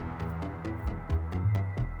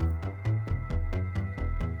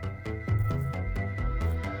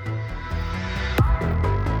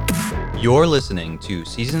You're listening to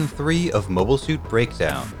Season 3 of Mobile Suit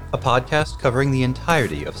Breakdown, a podcast covering the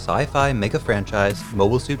entirety of sci-fi mega franchise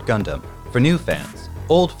Mobile Suit Gundam for new fans,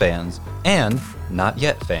 old fans, and not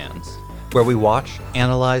yet fans, where we watch,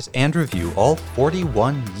 analyze, and review all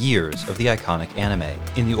 41 years of the iconic anime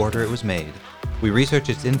in the order it was made. We research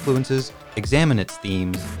its influences, examine its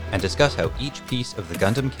themes, and discuss how each piece of the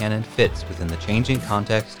Gundam canon fits within the changing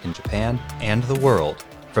context in Japan and the world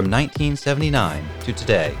from 1979 to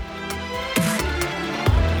today.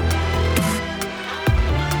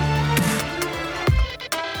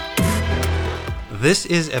 This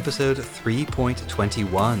is episode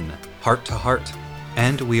 3.21, Heart to Heart,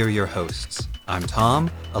 and we are your hosts. I'm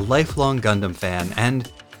Tom, a lifelong Gundam fan,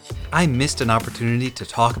 and I missed an opportunity to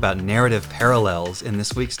talk about narrative parallels in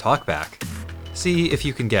this week's talkback. See if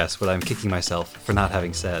you can guess what I'm kicking myself for not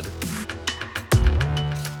having said.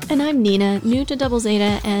 And I'm Nina, new to Double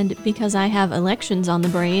Zeta, and because I have elections on the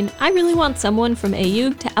brain, I really want someone from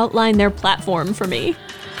AU to outline their platform for me.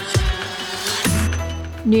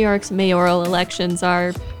 New York's mayoral elections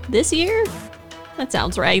are this year? That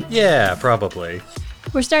sounds right. Yeah, probably.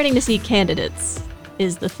 We're starting to see candidates,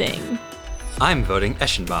 is the thing. I'm voting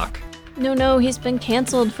Eschenbach. No, he's been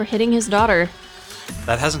canceled for hitting his daughter.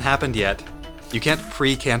 That hasn't happened yet. You can't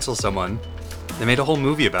pre-cancel someone. They made a whole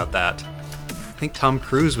movie about that. I think Tom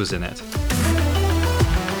Cruise was in it.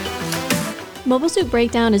 Mobile Suit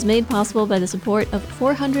Breakdown is made possible by the support of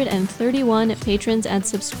 431 patrons and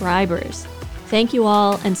subscribers. Thank you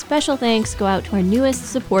all, and special thanks go out to our newest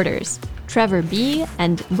supporters, Trevor B.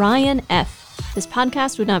 and Ryan F. This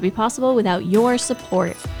podcast would not be possible without your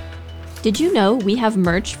support. Did you know we have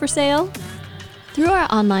merch for sale? Through our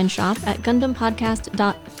online shop at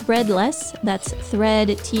GundamPodcast.threadless, that's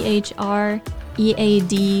thread, T-H-R-E-A-D,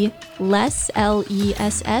 less,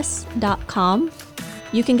 L-E-S-S.com.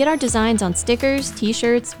 You can get our designs on stickers,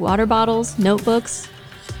 t-shirts, water bottles, notebooks,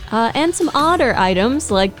 and some odder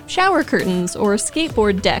items like shower curtains or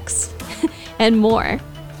skateboard decks, and more.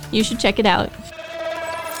 You should check it out.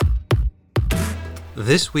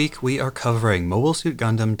 This week we are covering Mobile Suit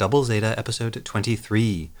Gundam Double Zeta Episode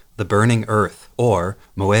 23, The Burning Earth, or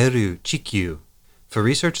Moeru Chikyu. For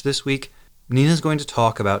research this week, Nina's going to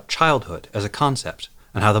talk about childhood as a concept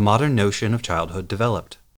and how the modern notion of childhood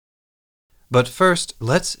developed. But first,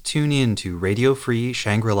 let's tune in to Radio Free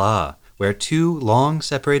Shangri-La, where two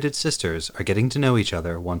long-separated sisters are getting to know each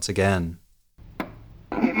other once again.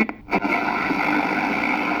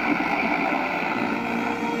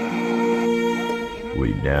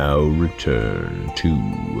 We now return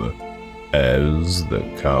to As the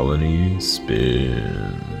Colony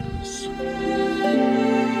Spins.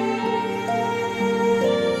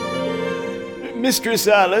 Mistress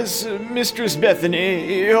Alice, Mistress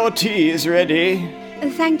Bethany, your tea is ready.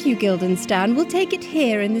 Thank you, Guildenstern. We'll take it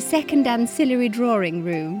here in the second ancillary drawing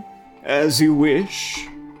room. As you wish.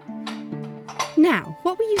 Now,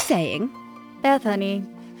 what were you saying? Bethany,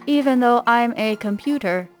 even though I'm a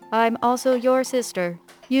computer, I'm also your sister.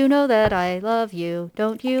 You know that I love you,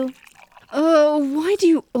 don't you? Oh, why do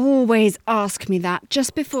you always ask me that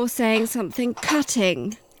just before saying something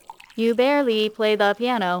cutting? You barely play the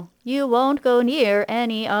piano. You won't go near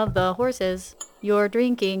any of the horses. You're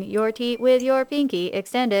drinking your tea with your pinky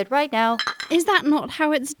extended right now. Is that not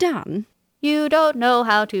how it's done? You don't know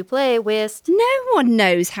how to play whist. No one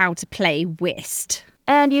knows how to play whist.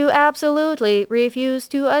 And you absolutely refuse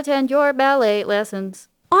to attend your ballet lessons.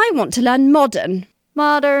 I want to learn modern.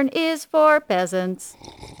 Modern is for peasants.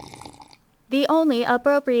 The only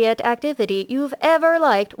appropriate activity you've ever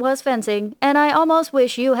liked was fencing, and I almost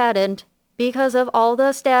wish you hadn't, because of all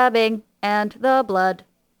the stabbing and the blood.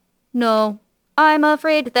 No, I'm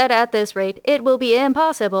afraid that at this rate it will be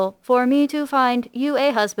impossible for me to find you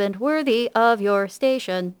a husband worthy of your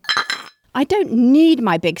station. I don't need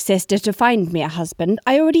my big sister to find me a husband.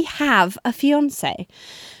 I already have a fiancé.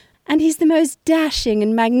 And he's the most dashing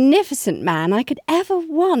and magnificent man I could ever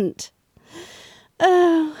want.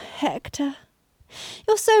 Oh, Hector,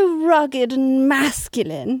 you're so rugged and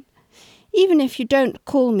masculine. Even if you don't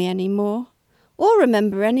call me anymore, or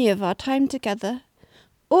remember any of our time together,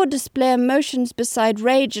 or display emotions beside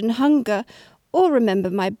rage and hunger, or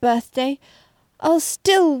remember my birthday, I'll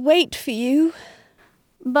still wait for you.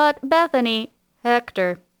 But Bethany,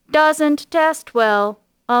 Hector, doesn't test well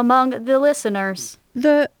among the listeners.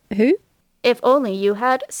 The who? If only you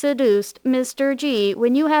had seduced Mr. G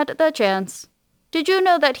when you had the chance. Did you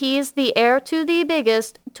know that he's the heir to the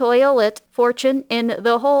biggest toilet fortune in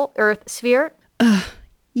the whole Earth sphere?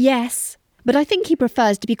 Yes, but I think he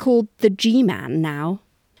prefers to be called the G-Man now.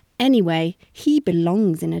 Anyway, he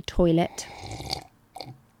belongs in a toilet.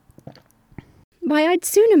 Why, I'd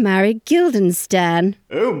sooner marry Guildenstern.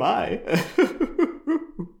 Oh my.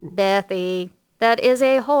 Bethy, that is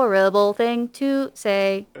a horrible thing to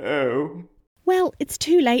say. Oh. Well, it's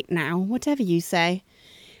too late now, whatever you say.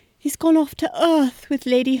 He's gone off to Earth with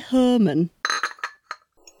Lady Herman.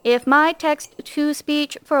 If my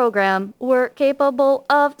text-to-speech program were capable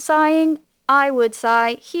of sighing, I would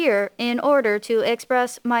sigh here in order to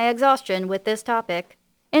express my exhaustion with this topic.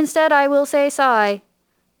 Instead, I will say sigh.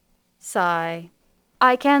 Sigh.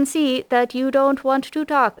 I can see that you don't want to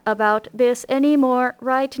talk about this anymore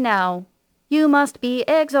right now. You must be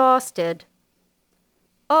exhausted.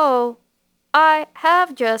 Oh, I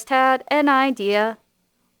have just had an idea.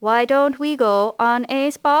 Why don't we go on a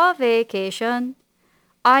spa vacation?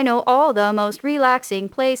 I know all the most relaxing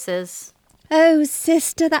places. Oh,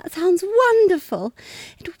 sister, that sounds wonderful.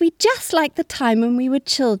 It would be just like the time when we were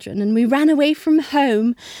children and we ran away from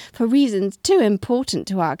home for reasons too important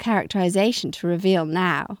to our characterization to reveal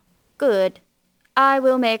now. Good. I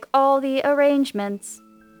will make all the arrangements.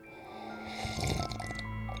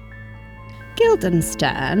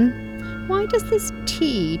 Guildenstern, why does this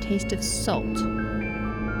tea taste of salt?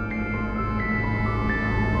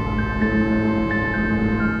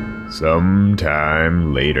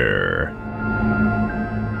 Sometime later.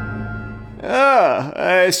 Ah,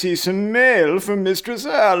 I see some mail from Mistress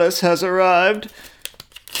Alice has arrived.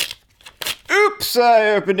 Oops, I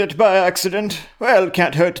opened it by accident. Well,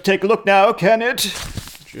 can't hurt to take a look now, can it?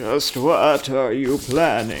 Just what are you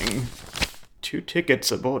planning? 2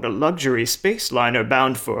 tickets aboard a luxury space liner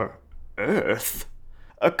bound for Earth.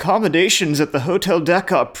 Accommodations at the Hotel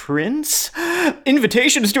Dakar Prince?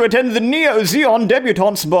 Invitations to attend the Neo-Zeon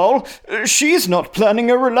Debutantes Ball? She's not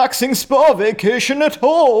planning a relaxing spa vacation at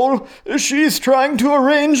all. She's trying to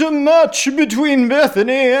arrange a match between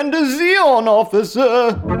Bethany and a Zeon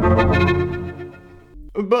officer.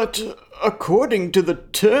 But according to the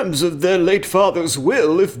terms of their late father's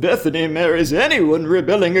will, if Bethany marries anyone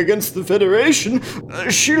rebelling against the Federation,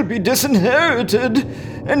 she'll be disinherited,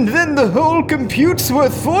 and then the whole compute's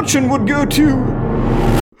worth fortune would go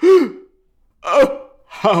to... Oh,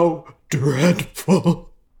 how dreadful.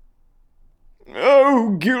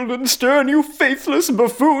 Oh, Guildenstern, you faithless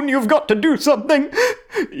buffoon, you've got to do something.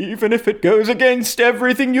 Even if it goes against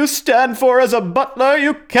everything you stand for as a butler,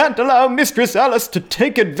 you can't allow Mistress Alice to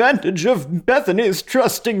take advantage of Bethany's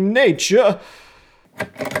trusting nature.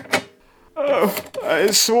 Oh,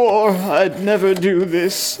 I swore I'd never do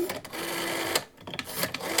this.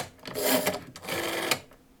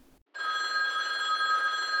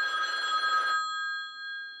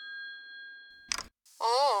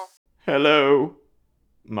 Hello,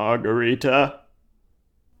 Margarita.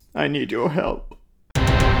 I need your help.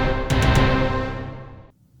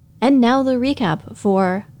 And now the recap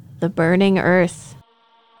for The Burning Earth.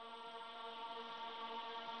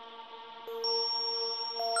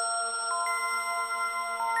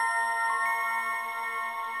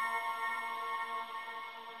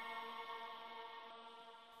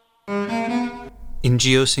 In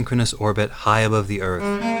geosynchronous orbit high above the Earth,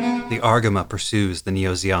 the Argama pursues the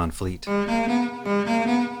Neo-Zeon fleet.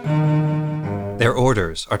 Their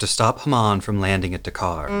orders are to stop Haman from landing at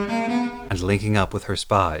Dakar and linking up with her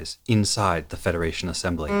spies inside the Federation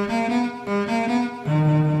Assembly.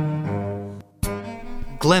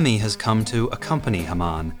 Glemmy has come to accompany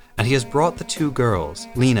Haman, and he has brought the 2 girls,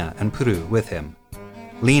 Lena and Puru, with him.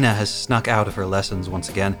 Lena has snuck out of her lessons once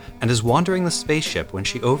again and is wandering the spaceship when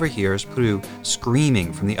she overhears Puru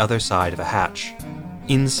screaming from the other side of a hatch.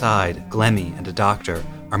 Inside, Glemmy and a doctor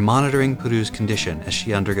are monitoring Puru's condition as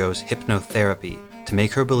she undergoes hypnotherapy to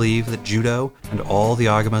make her believe that Judo and all the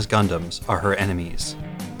Argama's Gundams are her enemies.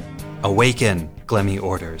 Awaken, Glemmy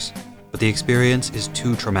orders, but the experience is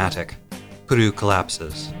too traumatic. Puru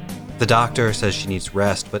collapses. The doctor says she needs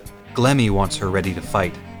rest, but Glemmy wants her ready to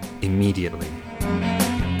fight immediately.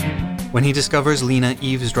 When he discovers Lena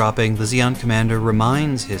eavesdropping, the Zeon commander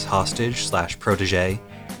reminds his hostage/protege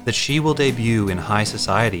that she will debut in high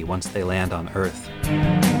society once they land on Earth.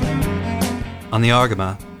 On the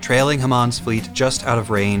Argama, trailing Haman's fleet just out of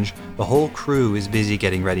range, the whole crew is busy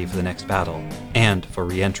getting ready for the next battle, and for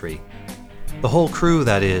re-entry. The whole crew,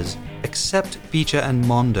 that is, except Beecha and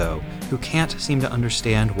Mondo, who can't seem to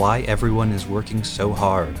understand why everyone is working so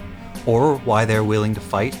hard, or why they're willing to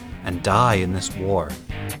fight and die in this war.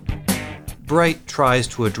 Bright tries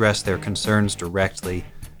to address their concerns directly.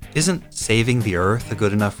 Isn't saving the Earth a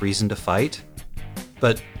good enough reason to fight?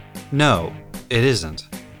 But no, it isn't.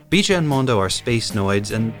 Beecha and Mondo are space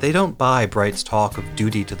noids, and they don't buy Bright's talk of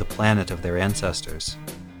duty to the planet of their ancestors.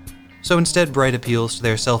 So instead, Bright appeals to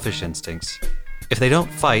their selfish instincts. If they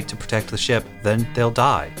don't fight to protect the ship, then they'll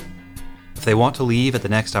die. If they want to leave at the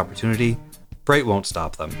next opportunity, Bright won't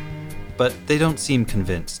stop them. But they don't seem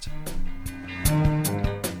convinced.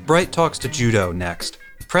 Bright talks to Judo next,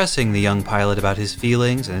 pressing the young pilot about his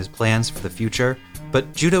feelings and his plans for the future,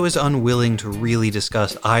 but Judo is unwilling to really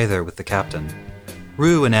discuss either with the captain.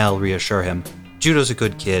 Rue and Elle reassure him, Judo's a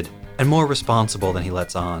good kid, and more responsible than he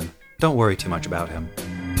lets on. Don't worry too much about him.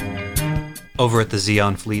 Over at the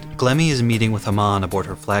Zeon fleet, Glemmy is meeting with Haman aboard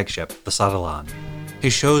her flagship, the Sadalan. He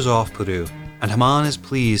shows off Puru, and Haman is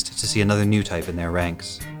pleased to see another new type in their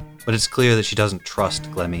ranks. But it's clear that she doesn't trust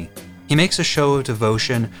Glemmy. He makes a show of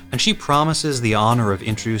devotion, and she promises the honor of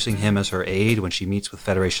introducing him as her aide when she meets with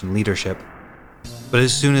Federation leadership. But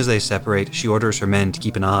as soon as they separate, she orders her men to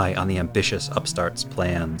keep an eye on the ambitious upstart's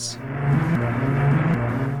plans.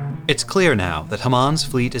 It's clear now that Haman's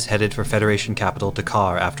fleet is headed for Federation capital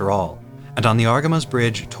Dakar after all, and on the Argamas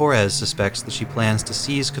bridge, Torres suspects that she plans to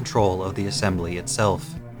seize control of the assembly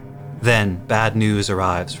itself. Then, bad news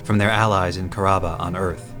arrives from their allies in Karaba on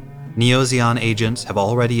Earth. Neo-Zeon agents have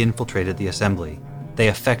already infiltrated the assembly. They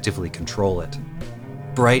effectively control it.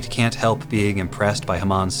 Bright can't help being impressed by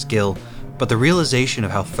Haman's skill, but the realization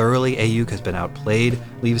of how thoroughly Ayuk has been outplayed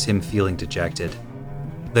leaves him feeling dejected.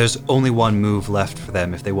 There's only one move left for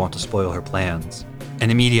them if they want to spoil her plans. An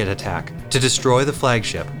immediate attack, to destroy the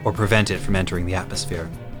flagship or prevent it from entering the atmosphere.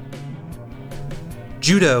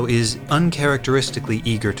 Judo is uncharacteristically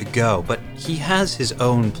eager to go, but he has his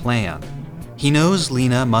own plan. He knows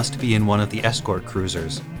Lena must be in one of the escort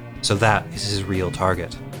cruisers, so that is his real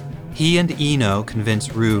target. He and Eno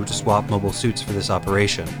convince Rue to swap mobile suits for this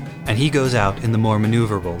operation, and he goes out in the more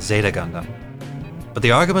maneuverable Zeta Gundam. But the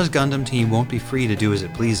Argamas Gundam team won't be free to do as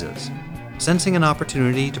it pleases. Sensing an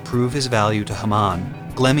opportunity to prove his value to Haman,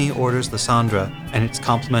 Glemmy orders the Sandra and its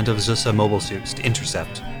complement of Zusa mobile suits to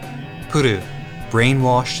intercept. Puru,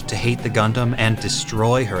 brainwashed to hate the Gundam and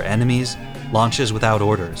destroy her enemies, launches without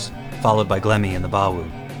orders, followed by Glemmy and the Bawu.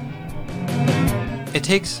 It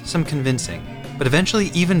takes some convincing, but eventually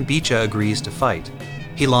even Bicha agrees to fight.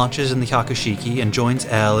 He launches in the Hakushiki and joins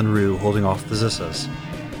Elle and Rue holding off the Zusas.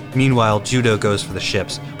 Meanwhile, Judo goes for the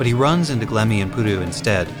ships, but he runs into Glemmy and Puru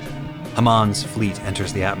instead. Haman's fleet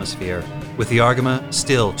enters the atmosphere, with the Argama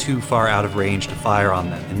still too far out of range to fire on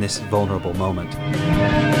them in this vulnerable moment.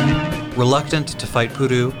 Reluctant to fight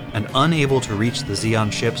Puru and unable to reach the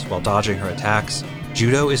Zeon ships while dodging her attacks,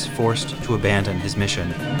 Judo is forced to abandon his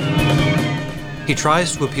mission. He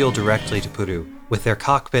tries to appeal directly to Puru. With their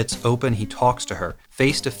cockpits open, he talks to her,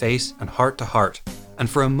 face to face and heart to heart, and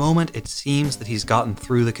for a moment it seems that he's gotten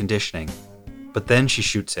through the conditioning. But then she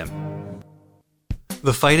shoots him.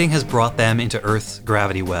 The fighting has brought them into Earth's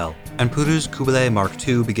gravity well, and Puru's Kubile Mark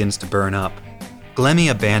II begins to burn up. Glemmy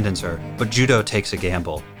abandons her, but Judo takes a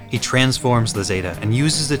gamble. He transforms the Zeta and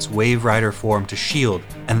uses its Wave Rider form to shield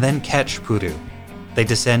and then catch Puru. They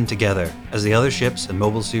descend together as the other ships and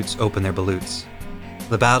mobile suits open their balutes.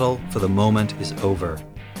 The battle, for the moment, is over,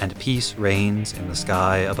 and peace reigns in the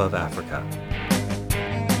sky above Africa.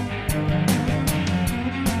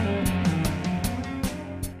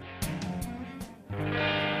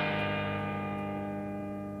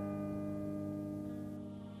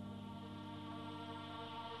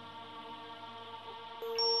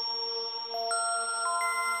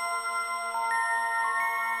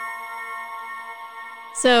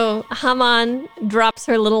 So Haman drops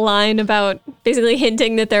her little line about basically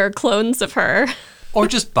hinting that there are clones of her. Or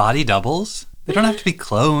just body doubles. They don't have to be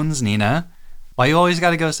clones, Nina. Why you always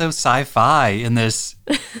gotta go so sci-fi in this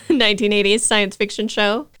 1980s science fiction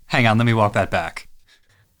show? Hang on, let me walk that back.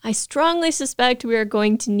 I strongly suspect we are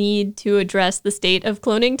going to need to address the state of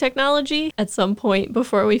cloning technology at some point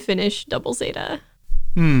before we finish Double Zeta.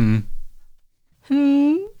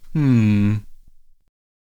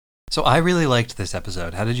 So I really liked this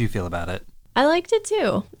episode. How did you feel about it? I liked it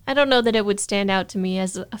too. I don't know that it would stand out to me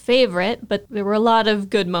as a favorite, but there were a lot of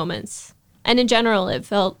good moments. And in general, it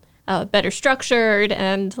felt better structured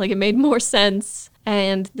and like it made more sense.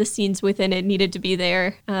 And the scenes within it needed to be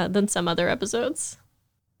there than some other episodes.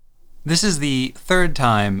 This is the third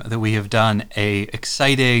time that we have done a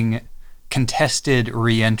exciting, contested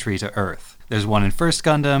re-entry to Earth. There's one in First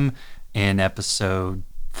Gundam in episode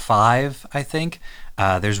 5, I think.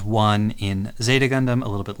 There's one in Zeta Gundam a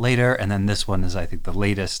little bit later, and then this one is, I think, the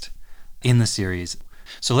latest in the series.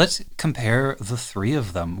 So let's compare the three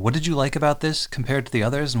of them. What did you like about this compared to the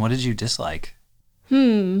others, and what did you dislike?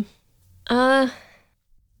 I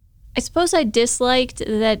suppose I disliked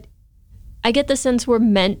that I get the sense we're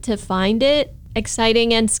meant to find it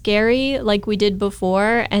exciting and scary like we did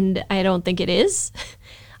before, and I don't think it is.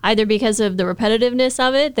 Either because of the repetitiveness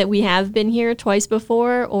of it, that we have been here twice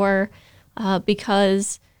before, or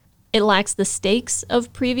because It lacks the stakes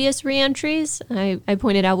of previous reentries. I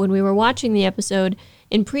pointed out when we were watching the episode,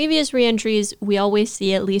 in previous reentries, we always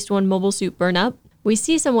see at least one mobile suit burn up. We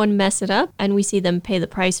see someone mess it up, and we see them pay the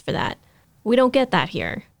price for that. We don't get that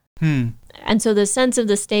here. And so the sense of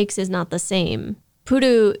the stakes is not the same.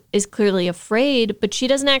 Puru is clearly afraid, but she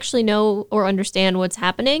doesn't actually know or understand what's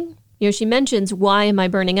happening. You know, she mentions, why am I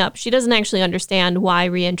burning up? She doesn't actually understand why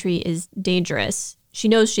reentry is dangerous. She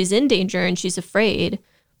knows she's in danger and she's afraid.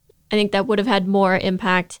 I think that would have had more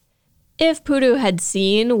impact if Puru had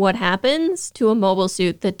seen what happens to a mobile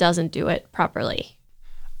suit that doesn't do it properly.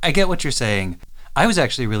 I get what you're saying. I was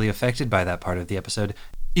actually really affected by that part of the episode.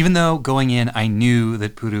 Even though going in, I knew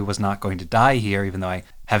that Puru was not going to die here, even though I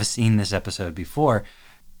have seen this episode before,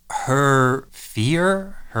 her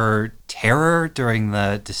fear, her terror during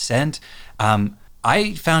the descent,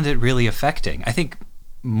 I found it really affecting. I think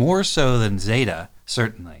more so than Zeta,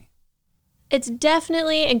 certainly. It's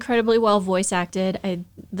definitely incredibly well voice acted.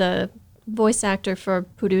 The voice actor for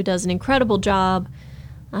Puru does an incredible job.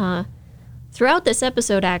 Throughout this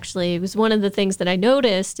episode, actually, it was one of the things that I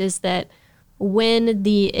noticed is that when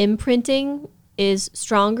the imprinting is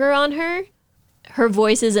stronger on her, her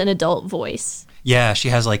voice is an adult voice. Yeah, she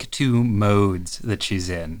has like 2 modes that she's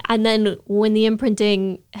in. And then when the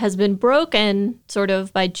imprinting has been broken, sort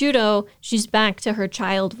of by Judo, she's back to her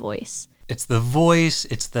child voice. It's the voice,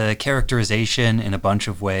 it's the characterization in a bunch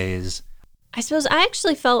of ways. I suppose I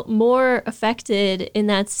actually felt more affected in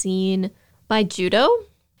that scene by Judo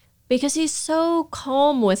because he's so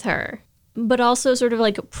calm with her, but also sort of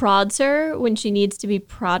like prods her when she needs to be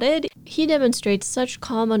prodded. He demonstrates such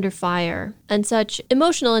calm under fire and such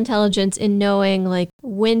emotional intelligence in knowing like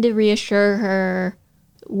when to reassure her,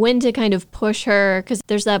 when to kind of push her, because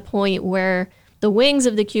there's that point where the wings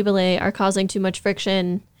of the Cubile are causing too much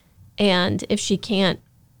friction, and if she can't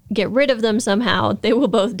get rid of them somehow, they will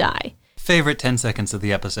both die. Favorite 10 seconds of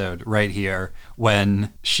the episode right here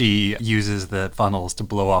when she uses the funnels to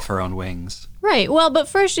blow off her own wings. Right. Well, but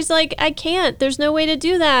first she's like, I can't. There's no way to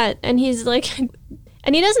do that. And he's like,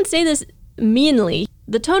 and he doesn't say this meanly.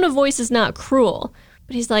 The tone of voice is not cruel.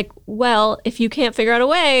 But he's like, well, if you can't figure out a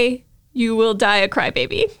way, you will die a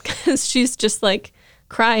crybaby. Because she's just like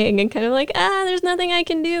crying and kind of like, there's nothing I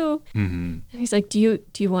can do. Mm-hmm. And he's like, do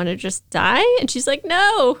you want to just die? And she's like,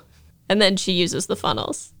 no. And then she uses the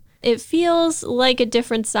funnels. It feels like a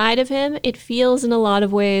different side of him. It feels in a lot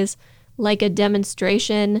of ways like a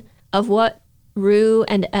demonstration of what Rue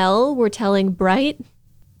and Elle were telling Bright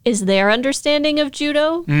is their understanding of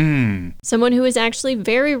Judo. Someone who is actually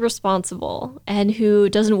very responsible and who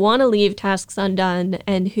doesn't want to leave tasks undone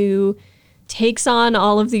and who takes on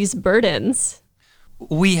all of these burdens.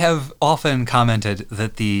 We have often commented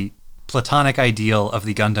that the platonic ideal of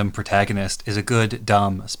the Gundam protagonist is a good,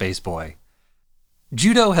 dumb space boy.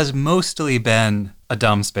 Judo has mostly been a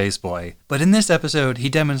dumb space boy, but in this episode, he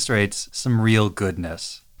demonstrates some real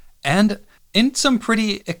goodness. And in some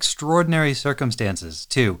pretty extraordinary circumstances,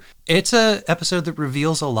 too. It's an episode that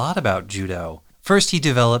reveals a lot about Judo. First, he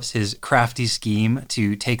develops his crafty scheme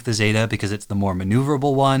to take the Zeta because it's the more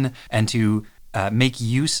maneuverable one, and to make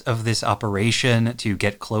use of this operation to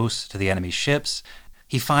get close to the enemy ships.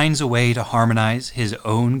 He finds a way to harmonize his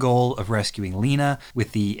own goal of rescuing Lena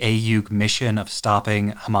with the AUG mission of stopping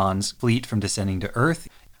Hamon's fleet from descending to Earth.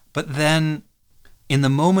 But then, in the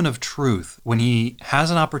moment of truth, when he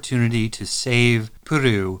has an opportunity to save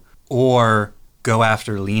Puru or go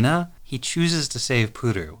after Lena, he chooses to save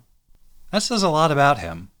Puru. That says a lot about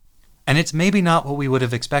him. And it's maybe not what we would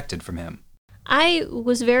have expected from him. I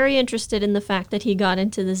was very interested in the fact that he got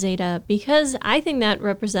into the Zeta because I think that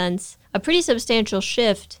represents a pretty substantial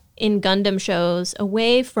shift in Gundam shows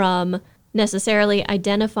away from necessarily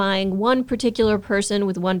identifying one particular person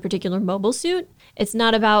with one particular mobile suit. It's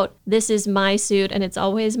not about, this is my suit and it's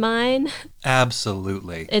always mine.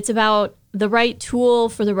 Absolutely. It's about the right tool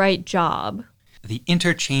for the right job. The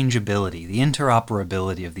interchangeability, the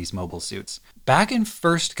interoperability of these mobile suits. Back in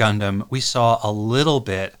First Gundam, we saw a little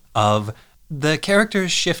bit of the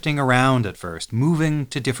characters shifting around at first, moving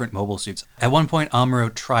to different mobile suits. At one point,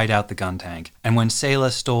 Amuro tried out the gun tank, and when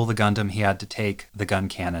Sayla stole the Gundam, he had to take the gun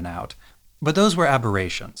cannon out. But those were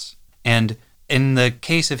aberrations. And in the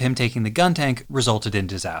case of him taking the gun tank, resulted in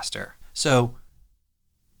disaster. So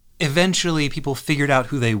eventually people figured out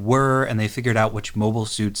who they were, and they figured out which mobile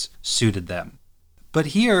suits suited them. But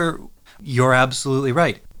here, you're absolutely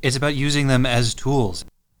right. It's about using them as tools.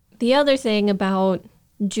 The other thing about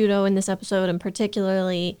Judo in this episode, and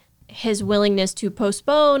particularly his willingness to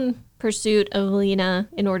postpone pursuit of Lena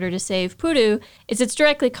in order to save Puru, is it's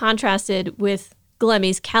directly contrasted with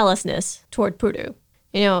Glemmy's callousness toward Puru.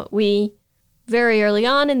 You know, we very early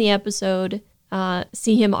on in the episode,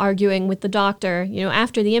 see him arguing with the doctor.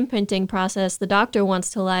 After the imprinting process, the doctor wants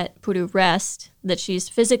to let Puru rest, that she's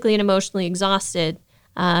physically and emotionally exhausted.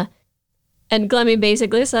 And Glemmy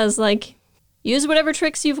basically says, like, use whatever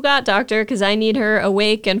tricks you've got, doctor, because I need her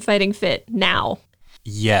awake and fighting fit now.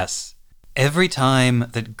 Yes. Every time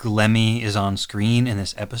that Glemmy is on screen in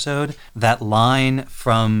this episode, that line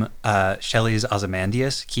from Shelley's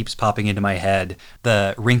Ozymandias keeps popping into my head,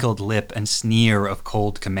 the wrinkled lip and sneer of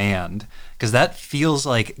cold command, because that feels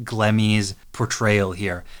like Glemmy's portrayal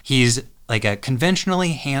here. He's like a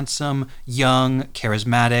conventionally handsome, young,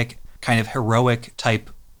 charismatic, kind of heroic type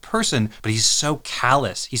person, but he's so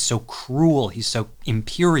callous, he's so cruel, he's so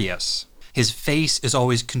imperious. His face is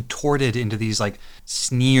always contorted into these like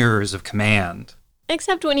sneers of command.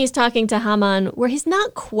 Except when he's talking to Haman, where he's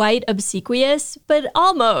not quite obsequious, but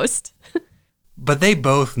almost. But they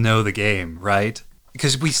both know the game, right?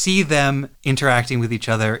 Because we see them interacting with each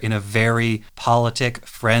other in a very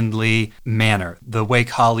politic-friendly manner, the way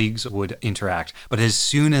colleagues would interact. But as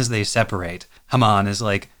soon as they separate, Haman is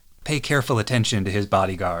like, pay careful attention to his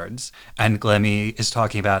bodyguards. And Glemmy is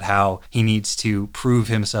talking about how he needs to prove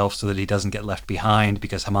himself so that he doesn't get left behind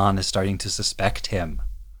because Haman is starting to suspect him.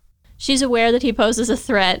 She's aware that he poses a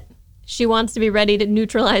threat. She wants to be ready to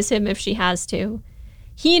neutralize him if she has to.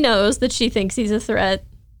 He knows that she thinks he's a threat.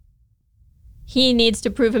 He needs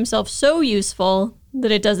to prove himself so useful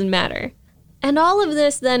that it doesn't matter. And all of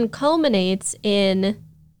this then culminates in...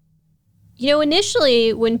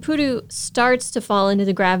 initially, when Puru starts to fall into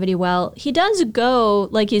the gravity well, he does go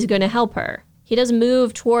like he's going to help her. He does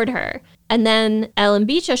move toward her. And then Elle and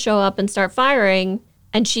Beecha show up and start firing,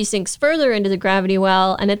 and she sinks further into the gravity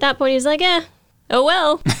well. And at that point, he's like, oh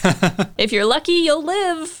well. If you're lucky, you'll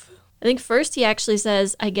live. I think first he actually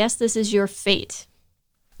says, I guess this is your fate.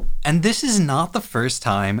 And this is not the first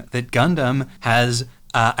time that Gundam has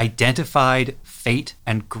identified fate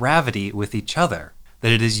and gravity with each other.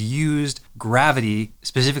 That it has used gravity,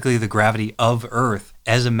 specifically the gravity of Earth,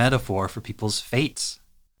 as a metaphor for people's fates.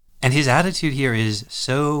 And his attitude here is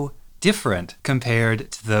so different compared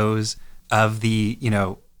to those of the,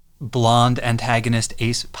 blonde antagonist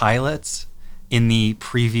ace pilots in the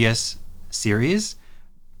previous series.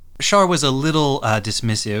 Char was a little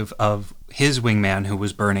dismissive of his wingman who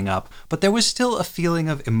was burning up, but there was still a feeling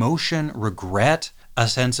of emotion, regret, a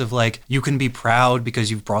sense of like, you can be proud because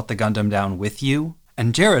you've brought the Gundam down with you.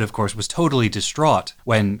 And Jared, of course, was totally distraught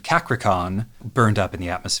when Kakrakan burned up in the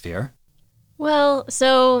atmosphere. Well,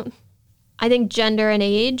 so I think gender and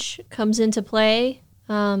age comes into play,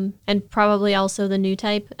 and probably also the new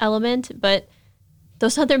type element. But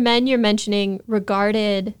those other men you're mentioning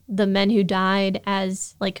regarded the men who died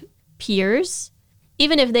as, like, peers.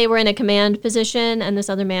 Even if they were in a command position and this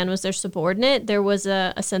other man was their subordinate, there was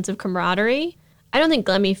a sense of camaraderie. I don't think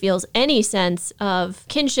Glemmy feels any sense of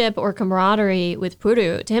kinship or camaraderie with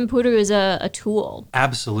Puru. To him, Puru is a tool.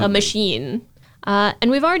 Absolutely. A machine.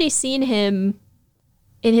 And we've already seen him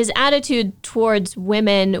in his attitude towards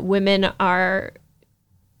women. Women are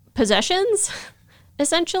possessions,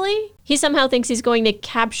 essentially. He somehow thinks he's going to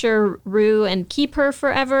capture Rue and keep her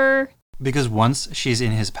forever. Because once she's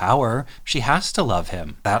in his power, she has to love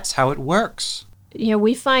him. That's how it works.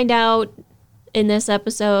 We find out in this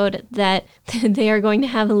episode that they are going to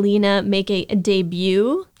have Lena make a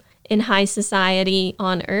debut in high society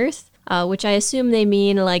on Earth, which I assume they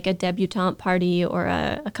mean like a debutante party or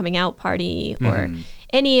a coming out party or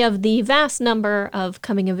any of the vast number of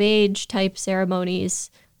coming of age type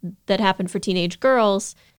ceremonies that happen for teenage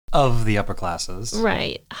girls. Of the upper classes.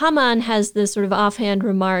 Right. Haman has this sort of offhand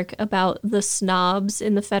remark about the snobs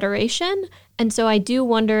in the Federation. And so I do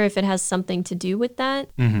wonder if it has something to do with that.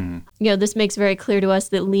 Mm-hmm. This makes very clear to us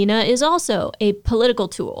that Lena is also a political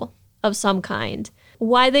tool of some kind.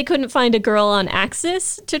 Why they couldn't find a girl on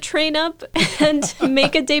Axis to train up and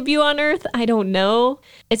make a debut on Earth, I don't know.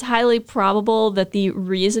 It's highly probable that the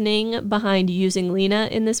reasoning behind using Lena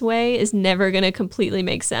in this way is never going to completely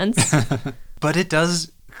make sense. But it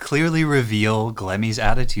does clearly reveal Glemmy's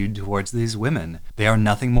attitude towards these women. They are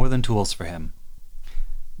nothing more than tools for him.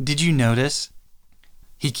 Did you notice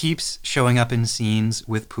he keeps showing up in scenes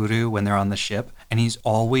with Puru when they're on the ship, and he's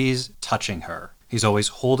always touching her. He's always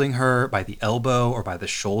holding her by the elbow or by the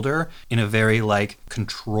shoulder in a very,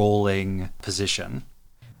 controlling position.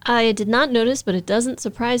 I did not notice, but it doesn't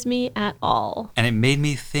surprise me at all. And it made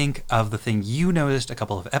me think of the thing you noticed a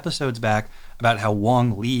couple of episodes back about how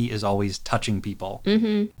Wong Lee is always touching people.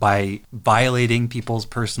 Mm-hmm. By violating people's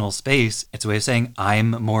personal space, it's a way of saying,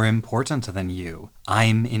 I'm more important than you.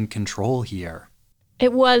 I'm in control here.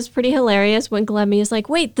 It was pretty hilarious when Glemmy is like,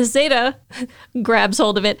 wait, the Zeta grabs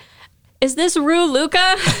hold of it. Is this Rue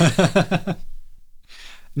Luca?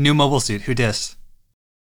 New mobile suit, who dis?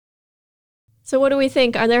 So what do we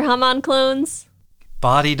think? Are there Haman clones?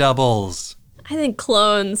 Body doubles. I think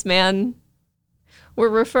clones, man. We're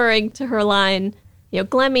referring to her line.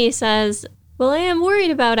 Glemmy says, well, I am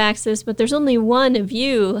worried about Axis, but there's only one of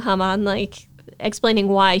you, Haman, like, explaining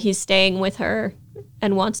why he's staying with her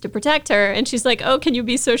and wants to protect her. And she's like, oh, can you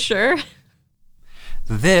be so sure?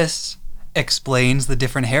 This explains the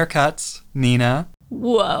different haircuts, Nina.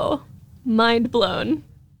 Whoa. Mind blown.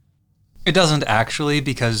 It doesn't actually,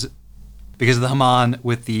 because the Haman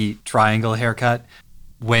with the triangle haircut,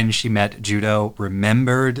 when she met Judo,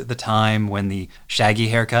 remembered the time when the shaggy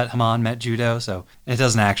haircut Haman met Judo, so it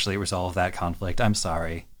doesn't actually resolve that conflict. I'm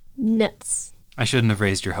sorry. Nuts. I shouldn't have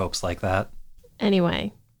raised your hopes like that.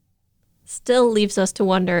 Anyway, still leaves us to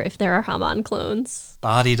wonder if there are Haman clones.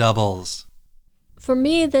 Body doubles. For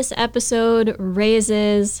me, this episode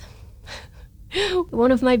raises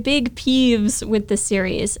one of my big peeves with the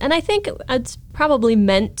series, and I think it's probably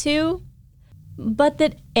meant to, but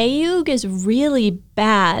that Ayug is really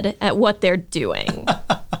bad at what they're doing.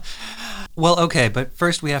 Well, okay, but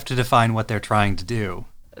first we have to define what they're trying to do.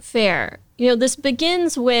 Fair. This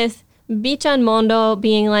begins with Bichan Mondo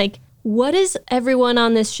being like, what is everyone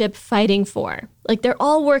on this ship fighting for? Like, they're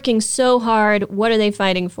all working so hard. What are they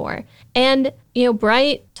fighting for? And,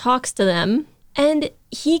 Bright talks to them, and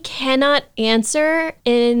he cannot answer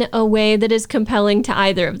in a way that is compelling to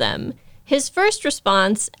either of them. His first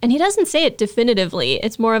response, and he doesn't say it definitively,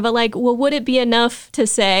 it's more of a like, well, would it be enough to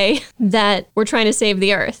say that we're trying to save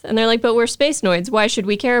the Earth? And they're like, but we're space noids. Why should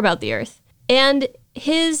we care about the Earth? And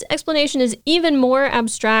his explanation is even more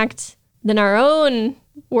abstract than our own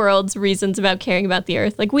world's reasons about caring about the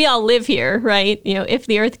Earth. Like, we all live here, right? If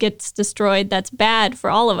the Earth gets destroyed, that's bad for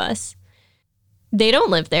all of us. They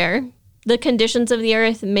don't live there. The conditions of the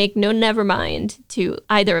Earth make no never mind to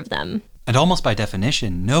either of them. And almost by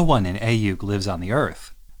definition, no one in Ayug lives on the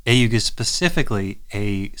Earth. Ayug is specifically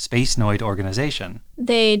a space noid organization.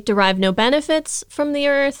 They derive no benefits from the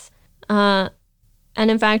Earth. And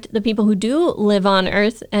in fact, the people who do live on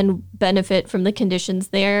Earth and benefit from the conditions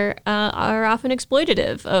there are often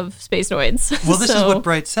exploitative of space noids. Well, this is what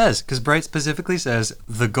Bright says, because Bright specifically says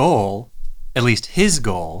the goal, at least his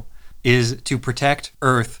goal, is to protect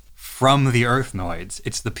Earth from the Earth noids.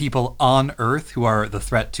 It's the people on Earth who are the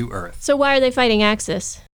threat to Earth. So why are they fighting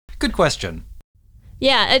Axis? Good question.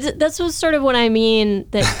 Yeah, that's sort of what I mean.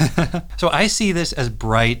 That So I see this as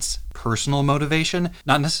Bright's personal motivation,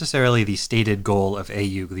 not necessarily the stated goal of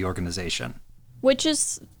Ayug, the organization. Which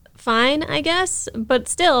is fine, I guess. But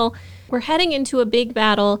still, we're heading into a big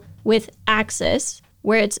battle with Axis,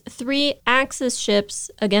 where it's 3 Axis ships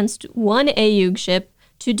against 1 Ayug ship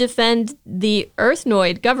to defend the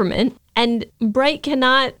Earthnoid government, and Bright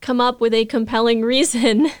cannot come up with a compelling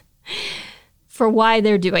reason for why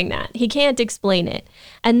they're doing that. He can't explain it.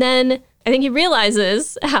 And then I think he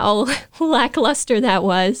realizes how lackluster that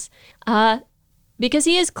was, because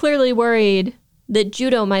he is clearly worried that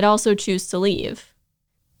Judo might also choose to leave.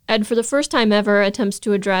 And for the first time ever, attempts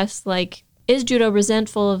to address, like, is Judo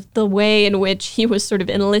resentful of the way in which he was sort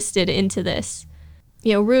of enlisted into this?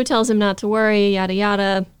 Rue tells him not to worry, yada,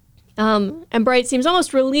 yada. And Bright seems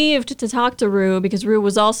almost relieved to talk to Rue because Rue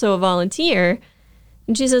was also a volunteer.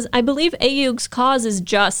 And she says, I believe Ayug's cause is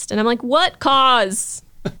just. And I'm like, what cause?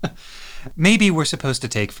 Maybe we're supposed to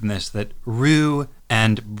take from this that Rue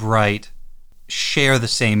and Bright share the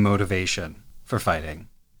same motivation for fighting.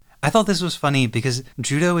 I thought this was funny because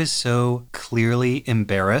Judo is so clearly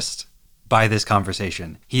embarrassed by this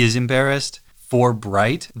conversation. He is embarrassed for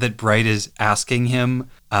Bright, that Bright is asking him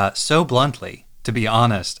so bluntly to be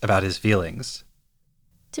honest about his feelings.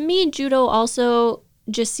 To me, Judo also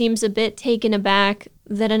just seems a bit taken aback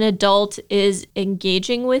that an adult is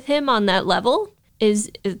engaging with him on that level, is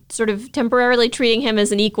sort of temporarily treating him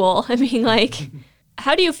as an equal. I mean, like,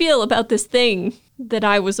 how do you feel about this thing that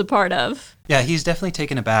I was a part of? Yeah, he's definitely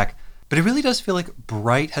taken aback, but it really does feel like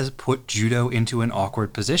Bright has put Judo into an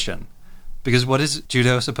awkward position. Because what is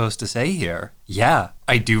Judo supposed to say here? Yeah,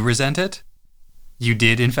 I do resent it. You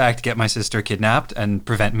did, in fact, get my sister kidnapped and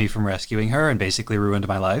prevent me from rescuing her and basically ruined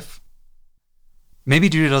my life. Maybe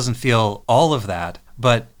Judo doesn't feel all of that,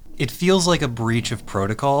 but it feels like a breach of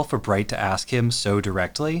protocol for Bright to ask him so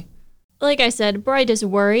directly. Like I said, Bright is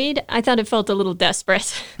worried. I thought it felt a little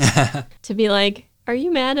desperate to be like, are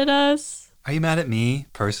you mad at us? Are you mad at me,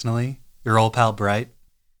 personally? Your old pal Bright?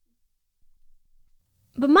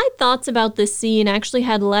 But my thoughts about this scene actually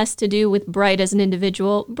had less to do with Bright as an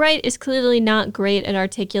individual. Bright is clearly not great at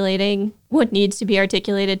articulating what needs to be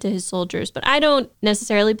articulated to his soldiers, but I don't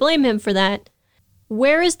necessarily blame him for that.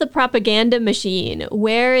 where is the propaganda machine?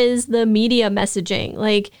 Where is the media messaging?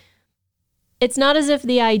 Like, it's not as if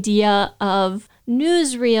the idea of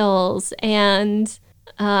newsreels and,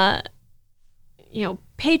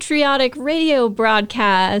 patriotic radio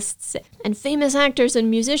broadcasts and famous actors and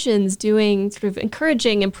musicians doing sort of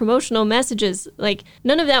encouraging and promotional messages, like,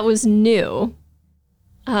 none of that was new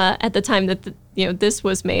at the time that, this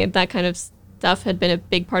was made. That kind of stuff had been a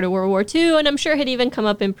big part of World War II, and I'm sure had even come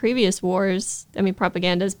up in previous wars. I mean,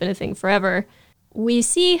 propaganda has been a thing forever. We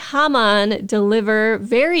see Haman deliver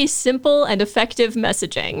very simple and effective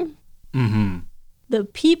messaging. Mm-hmm. The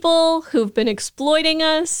people who've been exploiting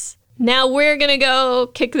us, now we're going to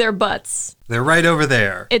go kick their butts. They're right over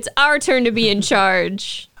there. It's our turn to be in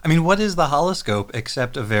charge. I mean, what is the holoscope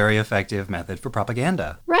except a very effective method for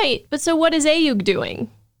propaganda? Right, but so what is AUG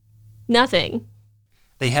doing? Nothing.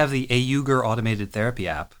 They have the AUGer automated therapy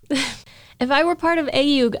app. If I were part of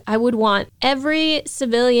AUG, I would want every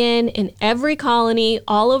civilian in every colony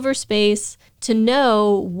all over space to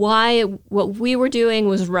know why what we were doing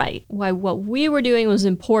was right, why what we were doing was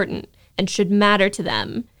important and should matter to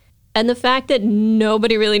them. And the fact that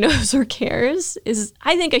nobody really knows or cares is,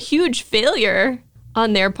 I think, a huge failure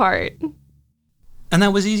on their part. And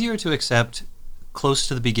that was easier to accept close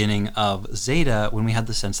to the beginning of Zeta, when we had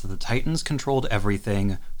the sense that the Titans controlled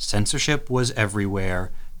everything, censorship was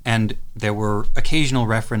everywhere, and there were occasional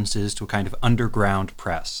references to a kind of underground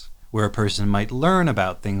press, where a person might learn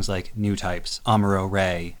about things like new types, Amuro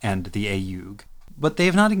Ray, and the AUG. But they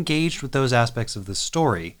have not engaged with those aspects of the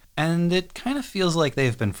story, and it kind of feels like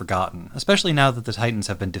they've been forgotten, especially now that the Titans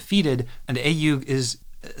have been defeated, and AUG is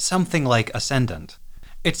something like ascendant.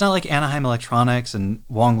 It's not like Anaheim Electronics and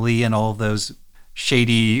Wong Lee and all of those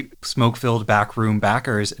shady, smoke-filled backroom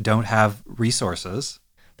backers don't have resources.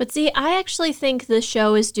 But see, I actually think the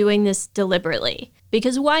show is doing this deliberately.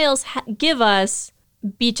 Because why else give us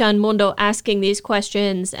Bichan Mundo asking these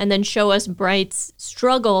questions and then show us Bright's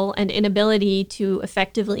struggle and inability to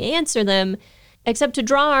effectively answer them, except to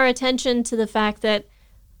draw our attention to the fact that,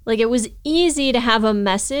 like, it was easy to have a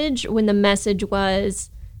message when the message was,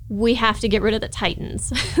 we have to get rid of the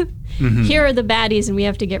Titans. Mm-hmm. Here are the baddies and we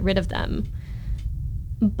have to get rid of them.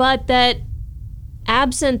 But that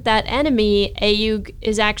absent that enemy, AUG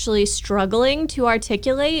is actually struggling to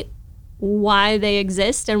articulate why they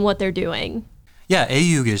exist and what they're doing. Yeah,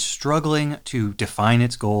 AUG is struggling to define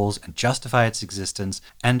its goals and justify its existence,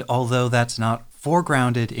 and although that's not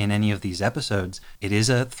foregrounded in any of these episodes, it is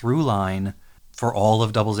a through line for all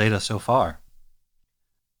of Double Zeta so far.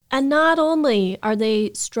 And not only are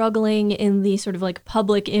they struggling in the sort of like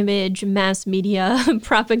public image, mass media,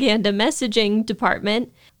 propaganda messaging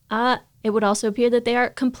department, it would also appear that they are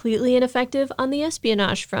completely ineffective on the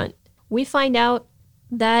espionage front. We find out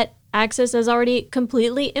that Axis has already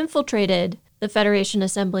completely infiltrated the Federation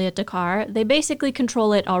Assembly at Dakar. They basically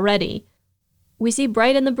control it already. We see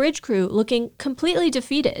Bright and the bridge crew looking completely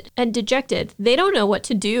defeated and dejected. They don't know what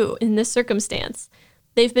to do in this circumstance.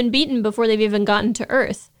 They've been beaten before they've even gotten to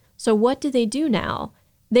Earth. So what do they do now?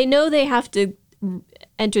 They know they have to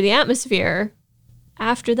enter the atmosphere.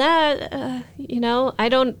 After that, I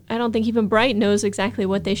don't think even Bright knows exactly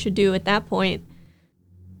what they should do at that point.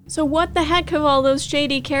 So what the heck have all those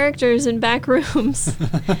shady characters in back rooms?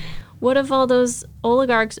 What have all those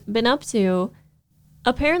oligarchs been up to?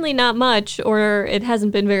 Apparently not much, or it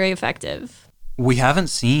hasn't been very effective. We haven't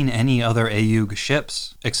seen any other AUG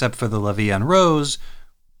ships, except for the La Vie en Rose,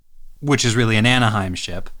 which is really an Anaheim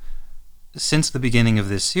ship, since the beginning of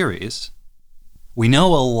this series. We know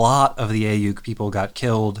a lot of the AUG people got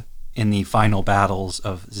killed in the final battles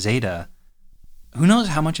of Zeta. Who knows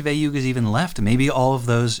how much of AUG is even left? Maybe all of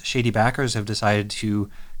those shady backers have decided to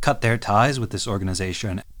cut their ties with this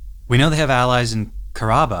organization. We know they have allies in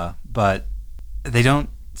Karaba, but they don't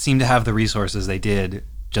seem to have the resources they did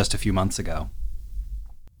just a few months ago.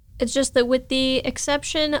 It's just that with the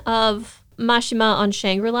exception of Mashima on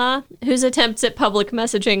Shangri-La, whose attempts at public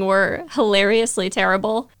messaging were hilariously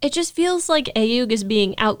terrible, it just feels like AUG is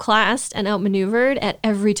being outclassed and outmaneuvered at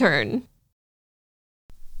every turn.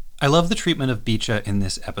 I love the treatment of Bicha in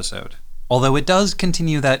this episode, although it does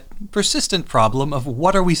continue that persistent problem of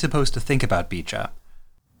what are we supposed to think about Bicha?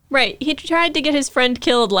 Right, he tried to get his friend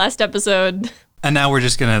killed last episode. And now we're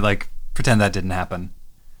just gonna, pretend that didn't happen.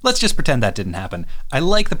 Let's just pretend that didn't happen. I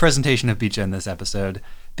like the presentation of Bicha in this episode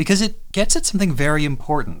because it gets at something very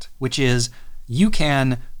important, which is you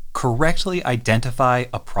can correctly identify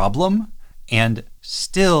a problem and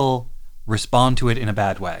still respond to it in a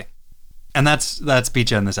bad way. And that's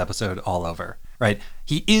Bicha in this episode all over, right?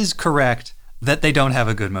 He is correct that they don't have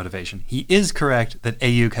a good motivation. He is correct that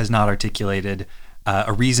AUG has not articulated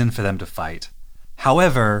a reason for them to fight.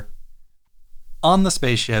 However, on the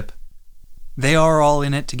spaceship, they are all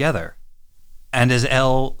in it together. And as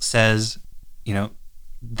Elle says,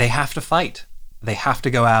 they have to fight. They have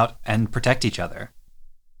to go out and protect each other.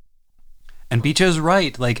 And Beecha's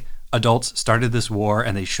right. Like, adults started this war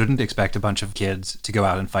and they shouldn't expect a bunch of kids to go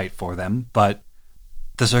out and fight for them. But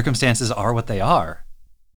the circumstances are what they are.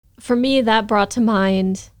 For me, that brought to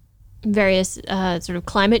mind various sort of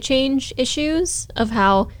climate change issues of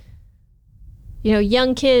how,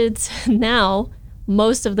 young kids now,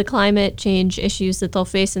 most of the climate change issues that they'll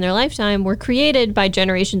face in their lifetime were created by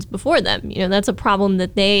generations before them. That's a problem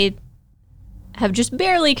that they have just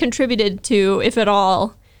barely contributed to, if at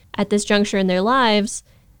all, at this juncture in their lives.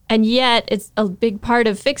 And yet it's a big part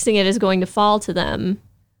of fixing it is going to fall to them.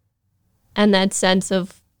 And that sense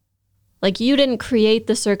of, like, you didn't create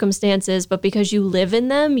the circumstances, but because you live in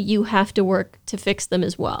them, you have to work to fix them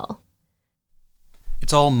as well.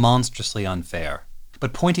 It's all monstrously unfair.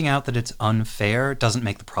 But pointing out that it's unfair doesn't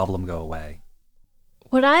make the problem go away.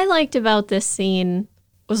 What I liked about this scene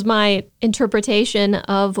was my interpretation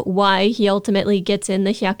of why he ultimately gets in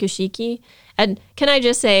the Hyakushiki. And can I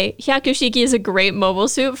just say, Hyakushiki is a great mobile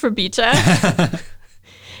suit for Beecha.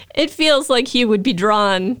 It feels like he would be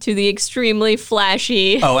drawn to the extremely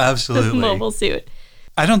flashy absolutely. mobile suit.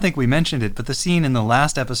 I don't think we mentioned it, but the scene in the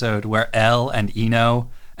last episode where Elle and Ino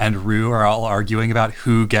and Rue are all arguing about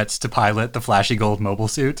who gets to pilot the flashy gold mobile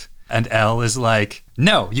suit. And Elle is like,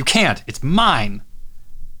 no, you can't. It's mine.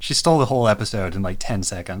 She stole the whole episode in like 10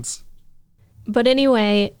 seconds. But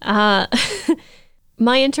anyway, my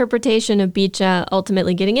interpretation of Beecha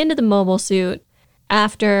ultimately getting into the mobile suit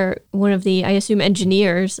after one of the, I assume,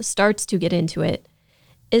 engineers starts to get into it,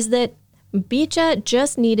 is that Beecha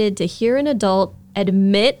just needed to hear an adult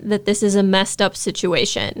admit that this is a messed up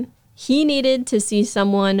situation. He needed to see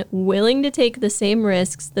someone willing to take the same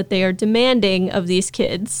risks that they are demanding of these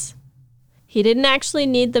kids. He didn't actually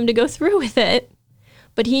need them to go through with it,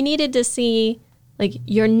 but he needed to see, like,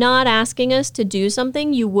 you're not asking us to do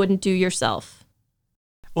something you wouldn't do yourself.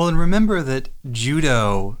 Well, and remember that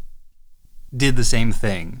Judo did the same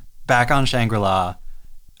thing back on Shangri-La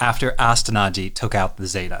after Astanaji took out the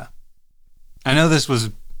Zeta. I know this was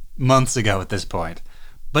months ago at this point,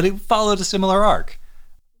 but it followed a similar arc.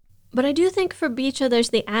 But I do think for Beecha, there's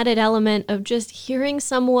the added element of just hearing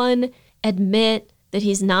someone admit that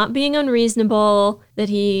he's not being unreasonable, that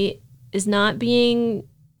he is not being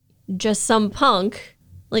just some punk.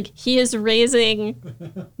 Like, he is raising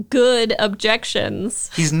good objections.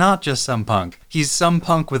 He's not just some punk. He's some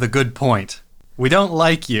punk with a good point. We don't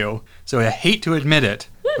like you, so I hate to admit it,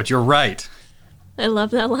 but you're right. I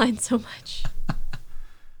love that line so much.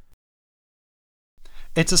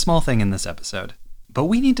 It's a small thing in this episode, but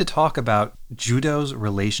we need to talk about Judo's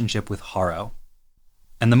relationship with Haro.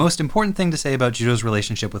 And the most important thing to say about Judo's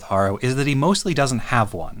relationship with Haro is that he mostly doesn't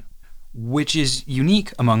have one, which is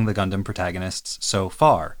unique among the Gundam protagonists so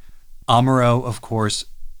far. Amuro, of course,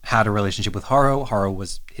 had a relationship with Haro. Haro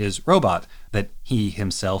was his robot that he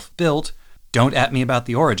himself built. Don't at me about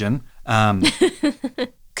the origin.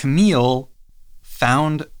 Camille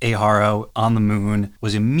found a Haro on the moon,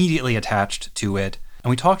 was immediately attached to it. And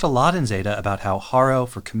we talked a lot in Zeta about how Haro,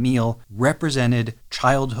 for Camille, represented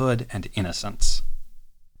childhood and innocence.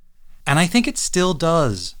 And I think it still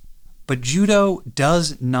does. But Judo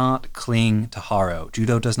does not cling to Haro.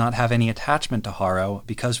 Judo does not have any attachment to Haro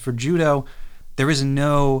because for Judo, there is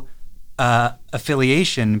no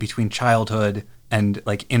affiliation between childhood and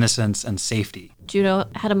like innocence and safety. Judo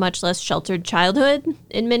had a much less sheltered childhood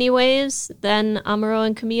in many ways than Amuro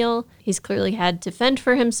and Camille. He's clearly had to fend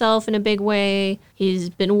for himself in a big way. He's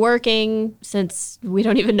been working since we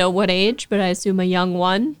don't even know what age, but I assume a young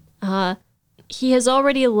one. He has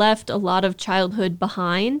already left a lot of childhood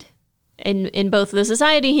behind in both the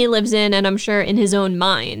society he lives in and I'm sure in his own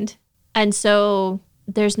mind. And so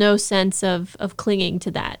there's no sense of clinging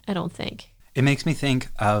to that, I don't think. It makes me think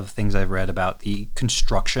of things I've read about the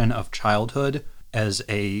construction of childhood as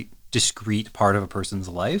a discrete part of a person's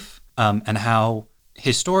life, and how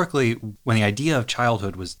historically, when the idea of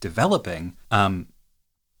childhood was developing,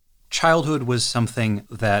 childhood was something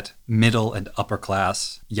that middle and upper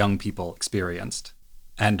class young people experienced,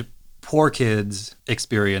 and poor kids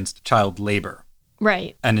experienced child labor.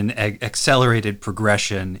 Right. And an accelerated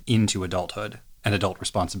progression into adulthood and adult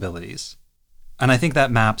responsibilities. And I think that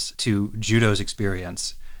maps to Judo's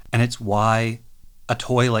experience. And it's why a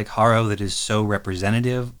toy like Haro that is so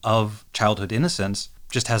representative of childhood innocence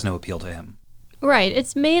just has no appeal to him. Right.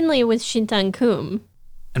 It's mainly with Shintan-kun.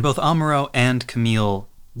 And both Amuro and Camille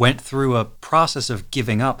went through a process of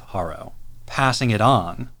giving up Haro, passing it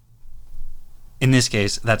on. In this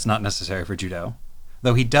case, that's not necessary for Judo.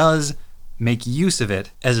 though he does make use of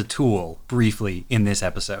it as a tool briefly in this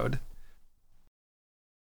episode.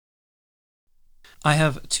 I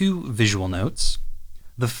have 2 visual notes.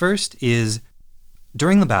 The first is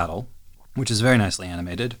during the battle, which is very nicely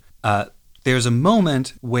animated, there's a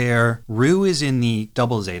moment where Rue is in the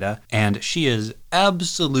double Zeta, and she is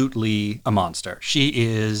absolutely a monster. She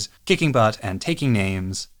is kicking butt and taking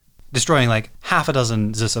names, destroying like half a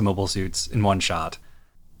dozen Zissa mobile suits in one shot.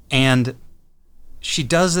 And she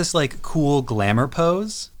does this like cool glamour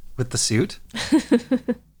pose with the suit.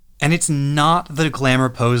 And it's not the glamour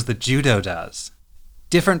pose that Judo does.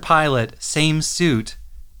 Different pilot, same suit,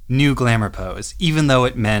 new glamour pose, even though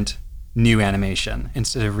it meant new animation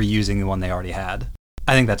instead of reusing the one they already had.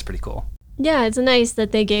 I think that's pretty cool. Yeah, it's nice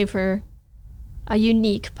that they gave her a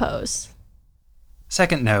unique pose.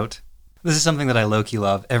 Second note, this is something that I low-key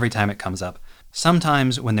love every time it comes up.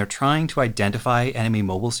 Sometimes when they're trying to identify enemy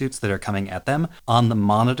mobile suits that are coming at them, on the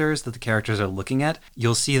monitors that the characters are looking at,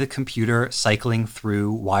 you'll see the computer cycling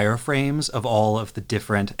through wireframes of all of the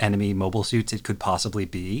different enemy mobile suits it could possibly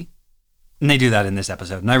be. And they do that in this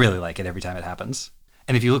episode, and I really like it every time it happens.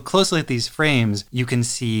 And if you look closely at these frames, you can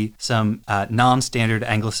see some non-standard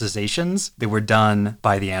anglicizations that were done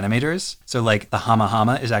by the animators. So like the Hama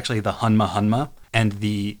Hama is actually the Hunma Hunma, and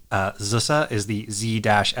the Zusa is the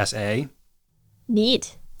Z-SA.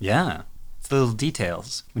 Neat. Yeah, it's the little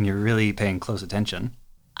details when you're really paying close attention.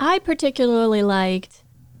 I particularly liked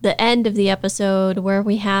the end of the episode where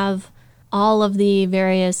we have all of the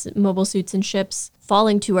various mobile suits and ships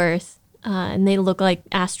falling to Earth, and they look like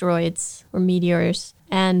asteroids or meteors.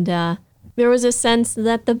 And there was a sense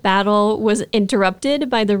that the battle was interrupted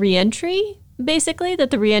by the re-entry, basically,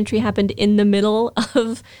 that the re-entry happened in the middle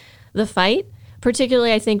of the fight.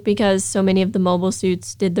 Particularly, I think, because so many of the mobile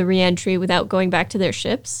suits did the re-entry without going back to their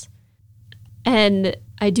ships. And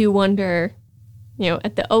I do wonder,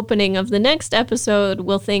 at the opening of the next episode,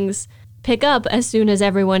 will things pick up as soon as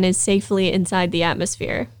everyone is safely inside the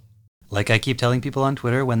atmosphere? Like I keep telling people on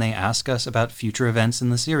Twitter when they ask us about future events in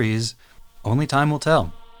the series, only time will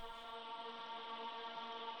tell.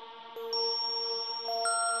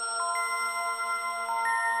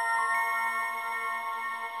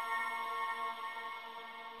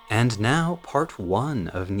 And now part 1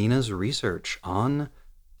 of Nina's research on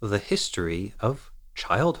the history of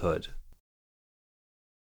childhood.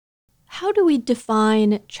 How do we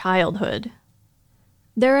define childhood?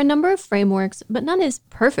 There are a number of frameworks, but none is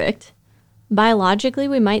perfect. Biologically,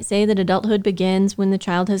 we might say that adulthood begins when the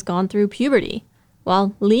child has gone through puberty,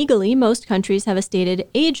 while legally most countries have a stated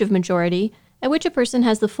age of majority at which a person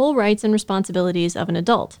has the full rights and responsibilities of an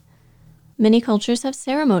adult. Many cultures have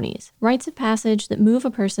ceremonies, rites of passage that move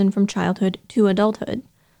a person from childhood to adulthood.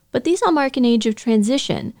 But these all mark an age of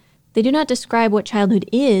transition. They do not describe what childhood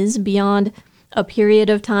is beyond a period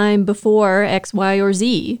of time before X, Y, or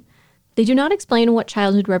Z. They do not explain what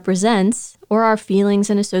childhood represents or our feelings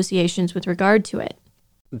and associations with regard to it.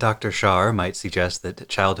 Dr. Shar might suggest that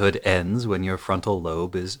childhood ends when your frontal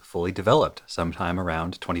lobe is fully developed, sometime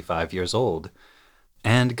around 25 years old.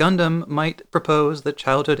 And Gundam might propose that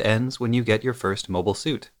childhood ends when you get your first mobile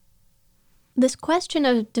suit. This question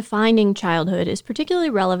of defining childhood is particularly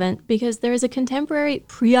relevant because there is a contemporary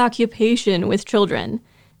preoccupation with children,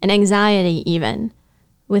 and anxiety even,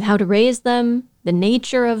 with how to raise them, the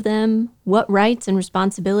nature of them, what rights and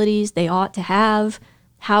responsibilities they ought to have,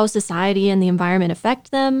 how society and the environment affect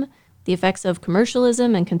them, the effects of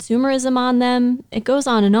commercialism and consumerism on them. It goes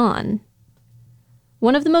on and on.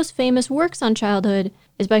 One of the most famous works on childhood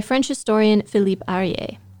is by French historian Philippe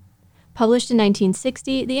Arié. Published in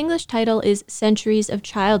 1960, the English title is Centuries of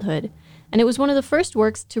Childhood, and it was one of the first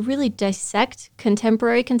works to really dissect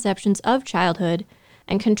contemporary conceptions of childhood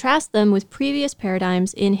and contrast them with previous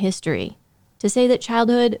paradigms in history. To say that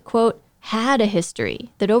childhood, quote, had a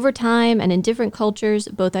history, that over time and in different cultures,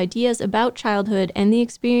 both ideas about childhood and the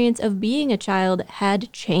experience of being a child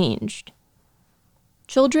had changed.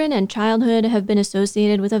 Children and childhood have been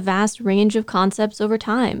associated with a vast range of concepts over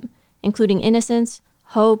time, including innocence,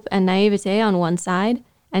 hope, and naivete on one side,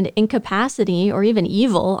 and incapacity or even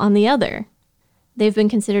evil on the other. They've been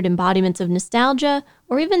considered embodiments of nostalgia,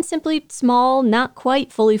 or even simply small, not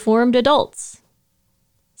quite fully formed adults.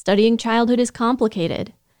 Studying childhood is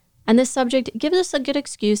complicated, and this subject gives us a good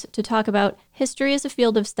excuse to talk about history as a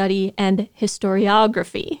field of study and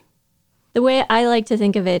historiography. The way I like to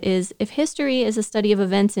think of it is, if history is a study of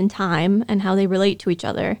events in time and how they relate to each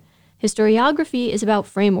other, historiography is about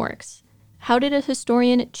frameworks. How did a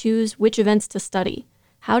historian choose which events to study?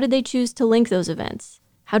 How did they choose to link those events?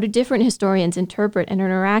 How do different historians interpret and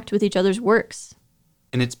interact with each other's works?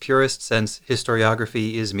 In its purest sense,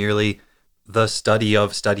 historiography is merely the study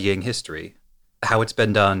of studying history, how it's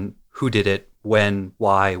been done, who did it, when,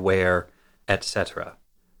 why, where, etc.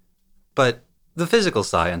 But the physical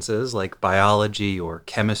sciences, like biology or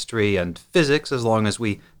chemistry and physics, as long as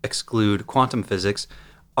we exclude quantum physics,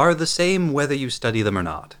 are the same whether you study them or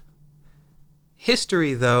not.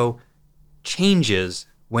 History, though, changes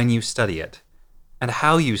when you study it, and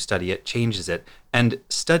how you study it changes it, and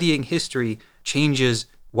studying history changes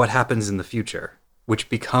what happens in the future, which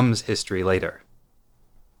becomes history later.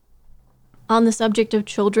 On the subject of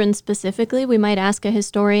children specifically, we might ask a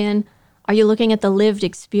historian, are you looking at the lived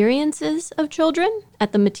experiences of children?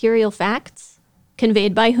 At the material facts?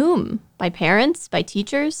 Conveyed by whom? By parents? By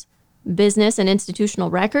teachers? Business and institutional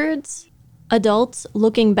records? Adults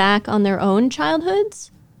looking back on their own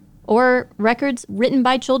childhoods? Or records written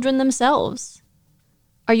by children themselves?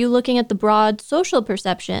 Are you looking at the broad social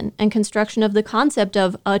perception and construction of the concept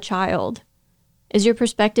of a child? Is your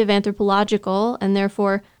perspective anthropological and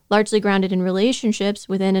therefore largely grounded in relationships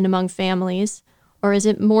within and among families? Or is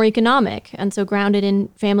it more economic and so grounded in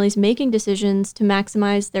families making decisions to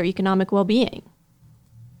maximize their economic well-being?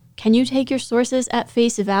 Can you take your sources at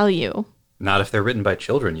face value? Not if they're written by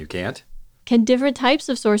children, you can't. Can different types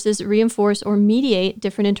of sources reinforce or mediate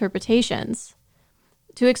different interpretations?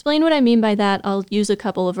 To explain what I mean by that, I'll use a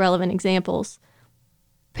couple of relevant examples.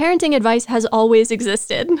 Parenting advice has always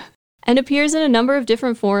existed and appears in a number of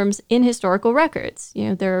different forms in historical records.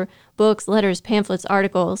 There are books, letters, pamphlets,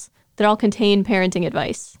 articles that all contain parenting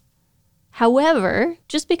advice. However,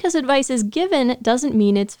 just because advice is given doesn't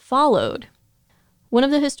mean it's followed. One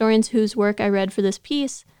of the historians whose work I read for this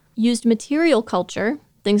piece used material culture,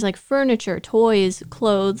 things like furniture, toys,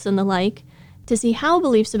 clothes, and the like, to see how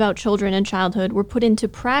beliefs about children and childhood were put into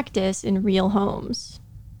practice in real homes.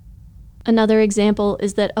 Another example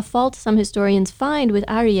is that a fault some historians find with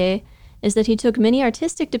Aryeh is that he took many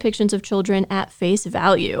artistic depictions of children at face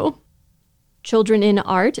value. Children in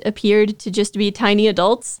art appeared to just be tiny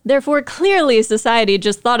adults, therefore clearly society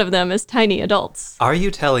just thought of them as tiny adults. Are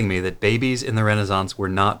you telling me that babies in the Renaissance were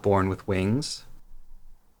not born with wings?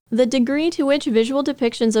 The degree to which visual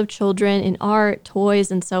depictions of children in art,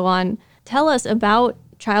 toys, and so on tell us about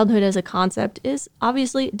childhood as a concept is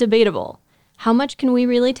obviously debatable. How much can we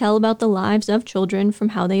really tell about the lives of children from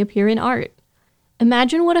how they appear in art?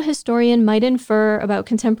 Imagine what a historian might infer about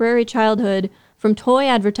contemporary childhood from toy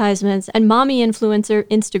advertisements and mommy influencer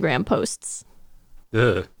Instagram posts.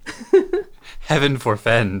 Ugh. Heaven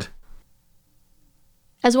forfend.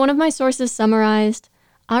 As one of my sources summarized,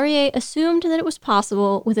 Aryeh assumed that it was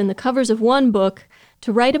possible within the covers of one book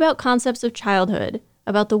to write about concepts of childhood,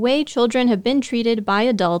 about the way children have been treated by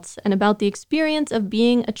adults, and about the experience of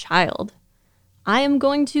being a child. I am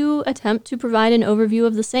going to attempt to provide an overview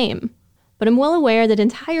of the same, but I'm well aware that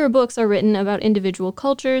entire books are written about individual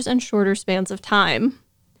cultures and shorter spans of time.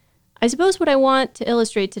 I suppose what I want to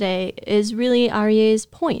illustrate today is really Aryeh's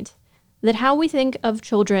point, that how we think of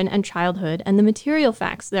children and childhood and the material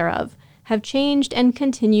facts thereof have changed and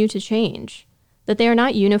continue to change, that they are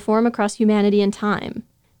not uniform across humanity and time,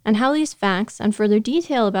 and how these facts and further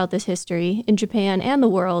detail about this history in Japan and the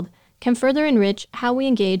world can further enrich how we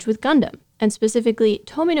engage with Gundam, and specifically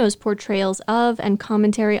Tomino's portrayals of and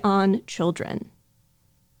commentary on children.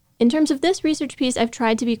 In terms of this research piece, I've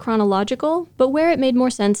tried to be chronological, but where it made more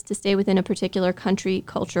sense to stay within a particular country,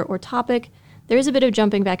 culture, or topic, there is a bit of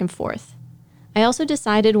jumping back and forth. I also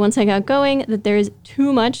decided once I got going that there is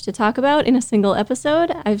too much to talk about in a single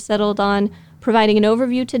episode. I've settled on providing an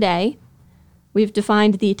overview today. We've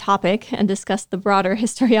defined the topic and discussed the broader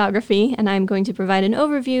historiography, and I'm going to provide an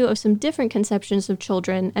overview of some different conceptions of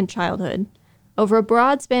children and childhood over a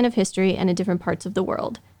broad span of history and in different parts of the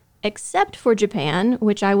world, except for Japan,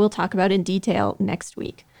 which I will talk about in detail next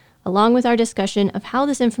week, along with our discussion of how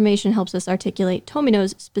this information helps us articulate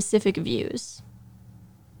Tomino's specific views.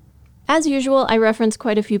 As usual, I reference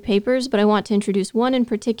quite a few papers, but I want to introduce one in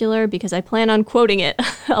particular because I plan on quoting it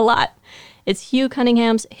a lot. It's Hugh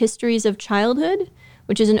Cunningham's Histories of Childhood,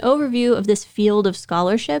 which is an overview of this field of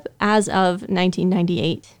scholarship as of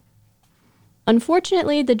 1998.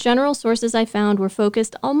 Unfortunately, the general sources I found were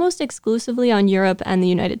focused almost exclusively on Europe and the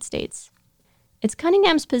United States. It's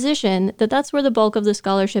Cunningham's position that that's where the bulk of the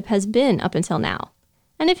scholarship has been up until now.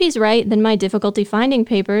 And if he's right, then my difficulty finding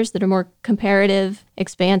papers that are more comparative,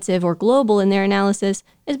 expansive, or global in their analysis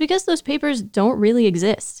is because those papers don't really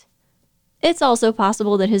exist. It's also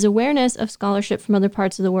possible that his awareness of scholarship from other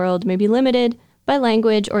parts of the world may be limited by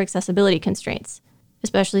language or accessibility constraints,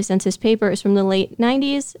 especially since his paper is from the late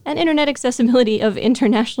 90s and internet accessibility of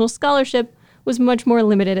international scholarship was much more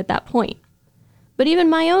limited at that point. But even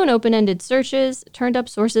my own open-ended searches turned up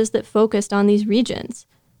sources that focused on these regions.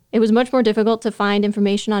 It was much more difficult to find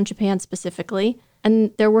information on Japan specifically,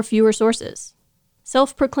 and there were fewer sources.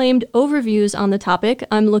 Self-proclaimed overviews on the topic,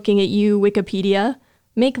 I'm looking at you, Wikipedia,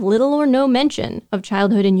 make little or no mention of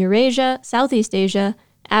childhood in Eurasia, Southeast Asia,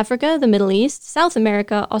 Africa, the Middle East, South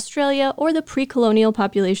America, Australia, or the pre-colonial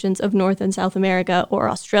populations of North and South America or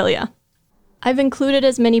Australia. I've included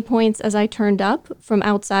as many points as I turned up from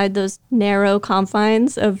outside those narrow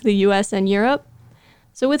confines of the US and Europe.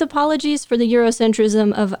 So with apologies for the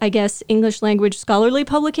Eurocentrism of, I guess, English language scholarly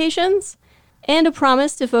publications, and a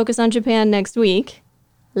promise to focus on Japan next week,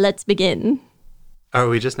 let's begin. Are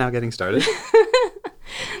we just now getting started?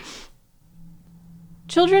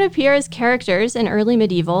 Children appear as characters in early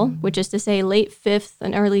medieval, which is to say late 5th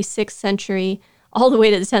and early 6th century, all the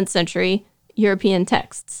way to the 10th century, European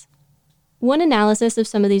texts. One analysis of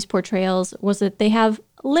some of these portrayals was that they have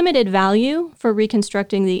limited value for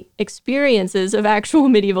reconstructing the experiences of actual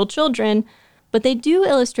medieval children, but they do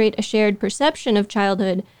illustrate a shared perception of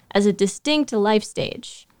childhood as a distinct life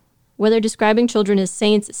stage. Whether describing children as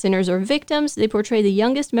saints, sinners, or victims, they portray the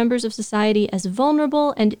youngest members of society as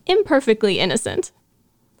vulnerable and imperfectly innocent.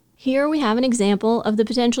 Here we have an example of the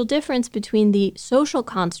potential difference between the social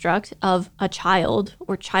construct of a child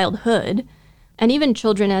or childhood, and even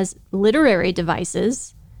children as literary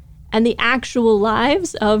devices, and the actual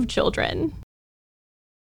lives of children.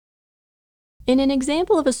 In an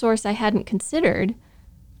example of a source I hadn't considered,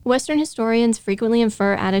 Western historians frequently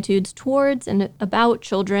infer attitudes towards and about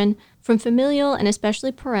children from familial and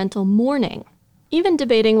especially parental mourning, even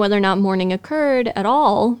debating whether or not mourning occurred at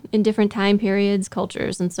all in different time periods,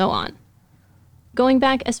 cultures, and so on. Going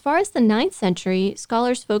back as far as the 9th century,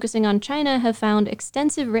 scholars focusing on China have found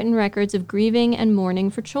extensive written records of grieving and mourning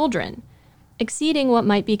for children, exceeding what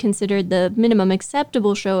might be considered the minimum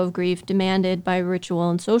acceptable show of grief demanded by ritual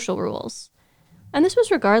and social rules. And this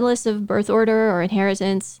was regardless of birth order or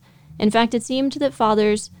inheritance. In fact, it seemed that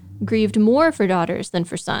fathers grieved more for daughters than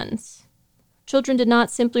for sons. Children did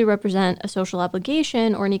not simply represent a social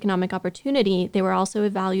obligation or an economic opportunity, they were also a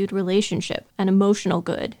valued relationship, an emotional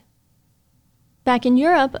good. Back in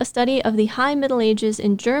Europe, a study of the High Middle Ages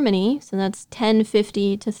in Germany, so that's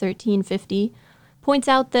 1050 to 1350, points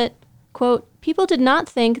out that, quote, people did not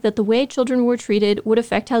think that the way children were treated would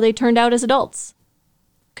affect how they turned out as adults.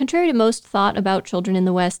 Contrary to most thought about children in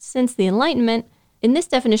the West since the Enlightenment, in this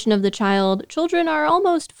definition of the child, children are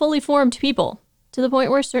almost fully formed people, to the point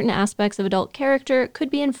where certain aspects of adult character could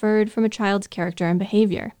be inferred from a child's character and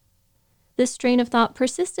behavior. This strain of thought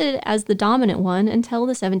persisted as the dominant one until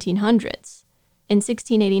the 1700s. In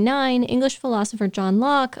 1689, English philosopher John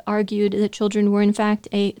Locke argued that children were in fact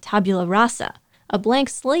a tabula rasa, a blank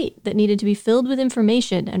slate that needed to be filled with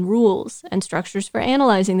information and rules and structures for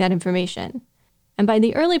analyzing that information. And by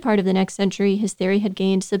the early part of the next century, his theory had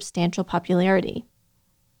gained substantial popularity.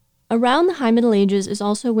 Around the High Middle Ages is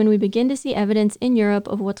also when we begin to see evidence in Europe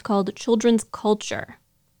of what's called children's culture.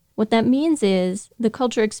 What that means is the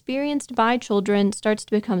culture experienced by children starts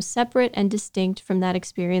to become separate and distinct from that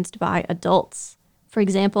experienced by adults. For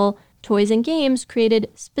example, toys and games created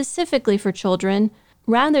specifically for children,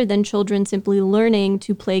 rather than children simply learning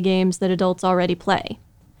to play games that adults already play.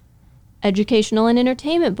 Educational and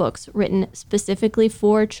entertainment books written specifically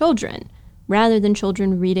for children, rather than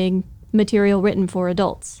children reading material written for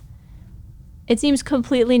adults. It seems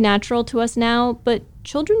completely natural to us now, but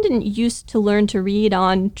children didn't used to learn to read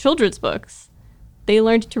on children's books. They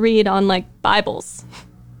learned to read on, Bibles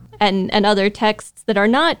and other texts that are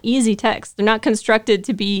not easy texts. They're not constructed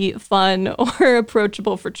to be fun or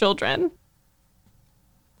approachable for children.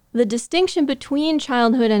 The distinction between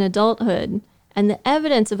childhood and adulthood and the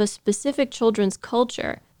evidence of a specific children's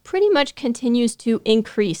culture pretty much continues to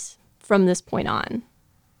increase from this point on.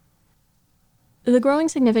 The growing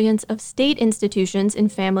significance of state institutions in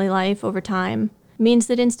family life over time means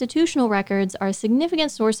that institutional records are a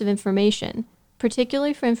significant source of information,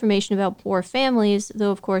 particularly for information about poor families, though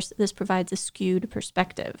of course this provides a skewed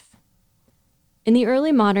perspective. In the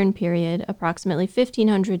early modern period, approximately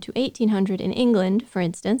 1500 to 1800 in England, for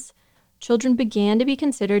instance, children began to be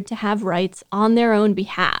considered to have rights on their own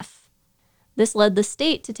behalf. This led the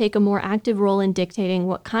state to take a more active role in dictating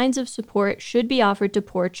what kinds of support should be offered to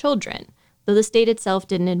poor children, though the state itself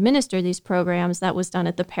didn't administer these programs. That was done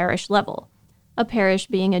at the parish level, a parish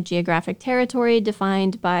being a geographic territory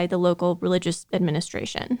defined by the local religious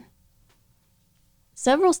administration.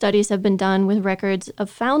 Several studies have been done with records of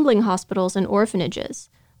foundling hospitals and orphanages,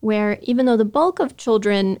 where even though the bulk of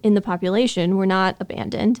children in the population were not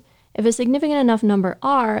abandoned, if a significant enough number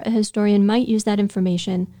are, a historian might use that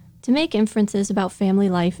information to make inferences about family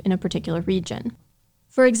life in a particular region.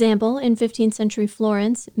 For example, in 15th century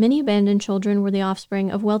Florence, many abandoned children were the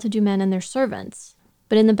offspring of well-to-do men and their servants.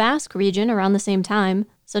 But in the Basque region around the same time,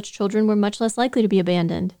 such children were much less likely to be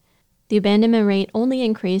abandoned. The abandonment rate only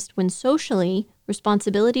increased when socially,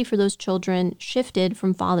 responsibility for those children shifted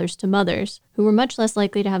from fathers to mothers, who were much less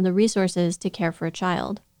likely to have the resources to care for a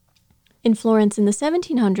child. In Florence in the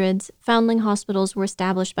 1700s, foundling hospitals were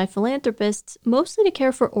established by philanthropists mostly to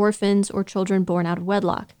care for orphans or children born out of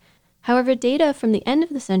wedlock. However, data from the end of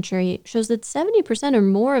the century shows that 70% or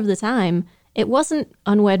more of the time, it wasn't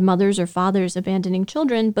unwed mothers or fathers abandoning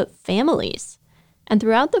children, but families. And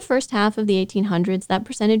throughout the first half of the 1800s, that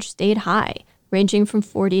percentage stayed high, ranging from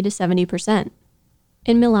 40 to 70%.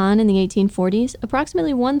 In Milan in the 1840s,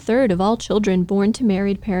 approximately 1/3 of all children born to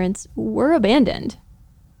married parents were abandoned.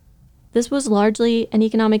 This was largely an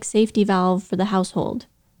economic safety valve for the household.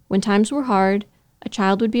 When times were hard, a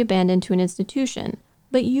child would be abandoned to an institution,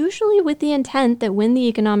 but usually with the intent that when the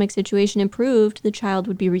economic situation improved, the child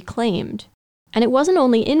would be reclaimed. And it wasn't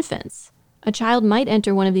only infants. A child might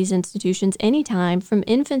enter one of these institutions anytime from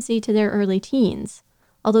infancy to their early teens.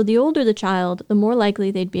 Although the older the child, the more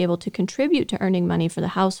likely they'd be able to contribute to earning money for the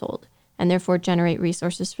household, and therefore generate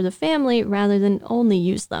resources for the family rather than only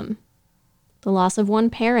use them. The loss of one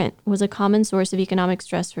parent was a common source of economic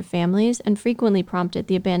stress for families and frequently prompted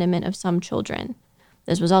the abandonment of some children.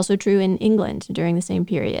 This was also true in England during the same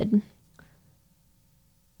period.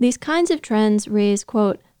 These kinds of trends raise,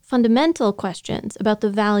 quote, fundamental questions about the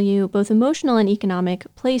value, both emotional and economic,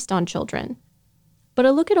 placed on children. But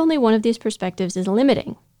a look at only one of these perspectives is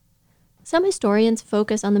limiting. Some historians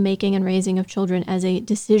focus on the making and raising of children as a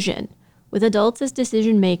decision, with adults as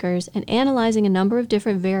decision makers and analyzing a number of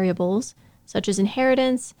different variables, such as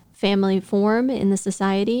inheritance, family form in the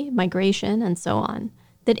society, migration, and so on,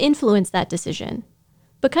 that influence that decision.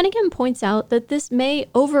 But Cunningham points out that this may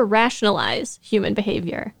over-rationalize human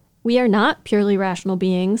behavior. We are not purely rational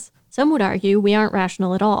beings. Some would argue we aren't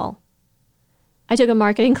rational at all. I took a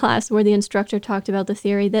marketing class where the instructor talked about the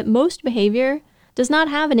theory that most behavior does not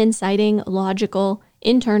have an inciting, logical,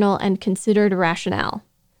 internal, and considered rationale.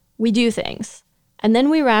 We do things, and then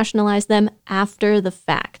we rationalize them after the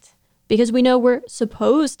fact, because we know we're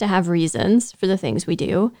supposed to have reasons for the things we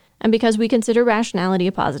do, and because we consider rationality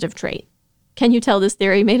a positive trait. Can you tell this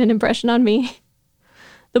theory made an impression on me?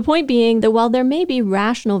 The point being that while there may be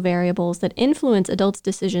rational variables that influence adults'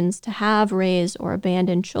 decisions to have, raise, or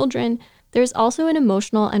abandon children, there's also an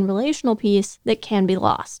emotional and relational piece that can be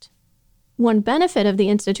lost. One benefit of the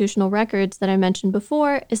institutional records that I mentioned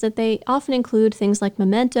before is that they often include things like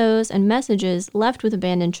mementos and messages left with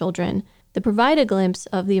abandoned children that provide a glimpse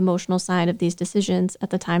of the emotional side of these decisions at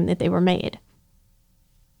the time that they were made.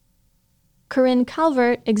 Corinne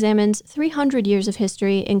Calvert examines 300 years of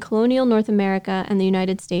history in colonial North America and the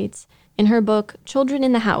United States in her book Children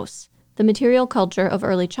in the House, The Material Culture of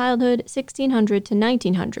Early Childhood, 1600 to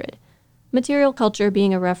 1900. Material culture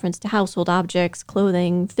being a reference to household objects,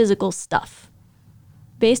 clothing, physical stuff.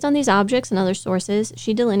 Based on these objects and other sources,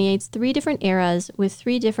 she delineates 3 different eras with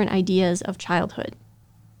 3 different ideas of childhood.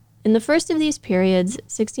 In the first of these periods,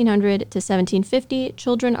 1600 to 1750,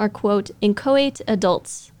 children are, quote, inchoate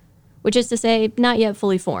adults, which is to say, not yet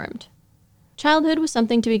fully formed. Childhood was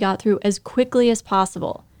something to be got through as quickly as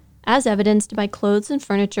possible, as evidenced by clothes and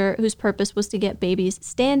furniture whose purpose was to get babies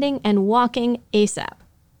standing and walking ASAP.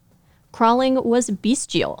 Crawling was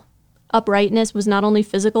bestial. Uprightness was not only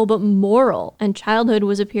physical but moral, and childhood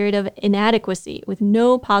was a period of inadequacy with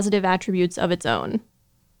no positive attributes of its own.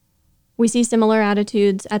 We see similar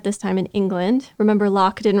attitudes at this time in England. Remember,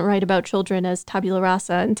 Locke didn't write about children as tabula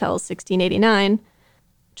rasa until 1689.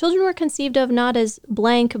 Children were conceived of not as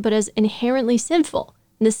blank, but as inherently sinful,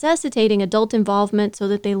 necessitating adult involvement so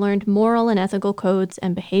that they learned moral and ethical codes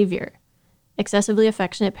and behavior. Excessively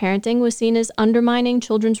affectionate parenting was seen as undermining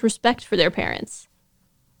children's respect for their parents.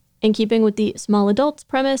 In keeping with the small adults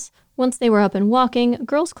premise, once they were up and walking,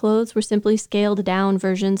 girls' clothes were simply scaled-down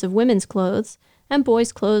versions of women's clothes, and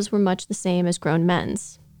boys' clothes were much the same as grown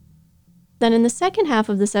men's. Then in the second half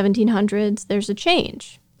of the 1700s, there's a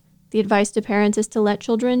change. The advice to parents is to let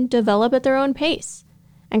children develop at their own pace.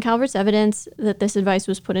 And Calvert's evidence that this advice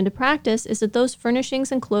was put into practice is that those furnishings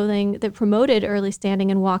and clothing that promoted early standing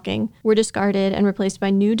and walking were discarded and replaced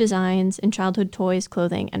by new designs in childhood toys,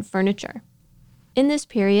 clothing, and furniture. In this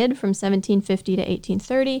period, from 1750 to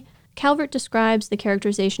 1830, Calvert describes the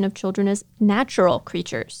characterization of children as natural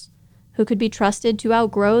creatures, who could be trusted to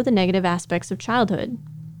outgrow the negative aspects of childhood.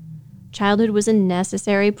 Childhood was a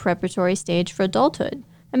necessary preparatory stage for adulthood,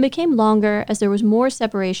 and became longer as there was more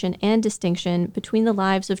separation and distinction between the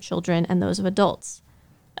lives of children and those of adults.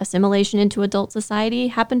 Assimilation into adult society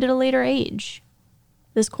happened at a later age.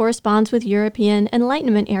 This corresponds with European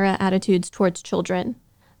Enlightenment-era attitudes towards children,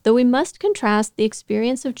 though we must contrast the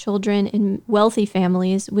experience of children in wealthy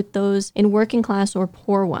families with those in working-class or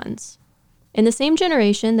poor ones. In the same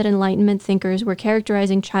generation that Enlightenment thinkers were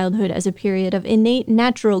characterizing childhood as a period of innate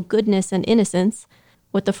natural goodness and innocence,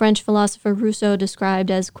 what the French philosopher Rousseau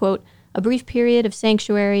described as, quote, a brief period of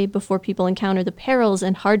sanctuary before people encounter the perils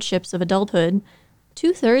and hardships of adulthood,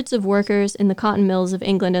 2/3 of workers in the cotton mills of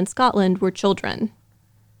England and Scotland were children.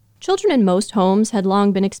 Children in most homes had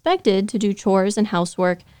long been expected to do chores and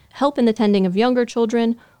housework, help in the tending of younger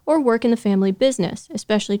children, or work in the family business,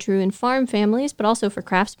 especially true in farm families, but also for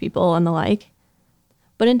craftspeople and the like.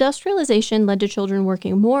 But industrialization led to children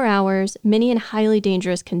working more hours, many in highly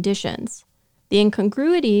dangerous conditions. The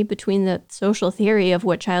incongruity between the social theory of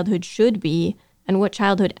what childhood should be and what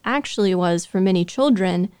childhood actually was for many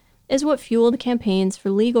children is what fueled campaigns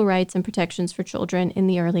for legal rights and protections for children in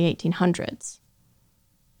the early 1800s.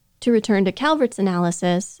 To return to Calvert's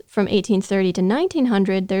analysis, from 1830 to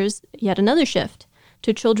 1900, there's yet another shift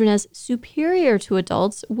to children as superior to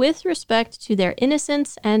adults with respect to their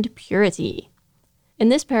innocence and purity. In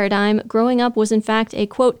this paradigm, growing up was in fact a,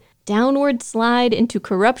 quote, downward slide into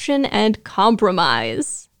corruption and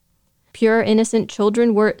compromise. Pure, innocent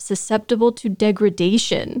children were susceptible to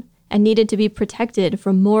degradation and needed to be protected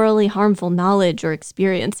from morally harmful knowledge or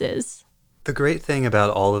experiences. The great thing about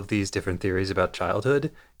all of these different theories about childhood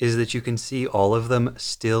is that you can see all of them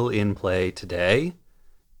still in play today.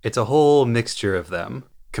 It's a whole mixture of them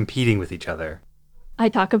competing with each other. I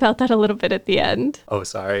talk about that a little bit at the end. Oh,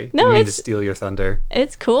 sorry. No, Didn't mean to steal your thunder.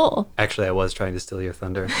 It's cool. Actually, I was trying to steal your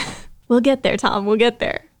thunder. We'll get there, Tom. We'll get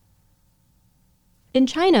there. In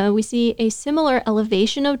China, we see a similar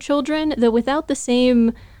elevation of children, though without the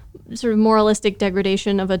same sort of moralistic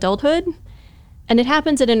degradation of adulthood. And it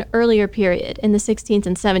happens at an earlier period, in the 16th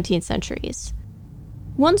and 17th centuries.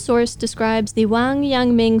 One source describes the Wang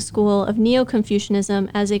Yangming school of Neo-Confucianism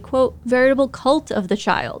as a, quote, veritable cult of the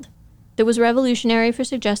child that was revolutionary for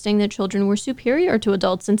suggesting that children were superior to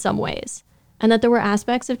adults in some ways, and that there were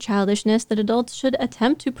aspects of childishness that adults should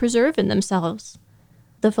attempt to preserve in themselves.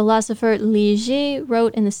 The philosopher Li Zhi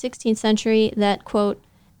wrote in the 16th century that, quote,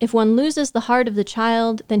 if one loses the heart of the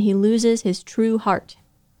child, then he loses his true heart.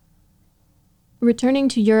 Returning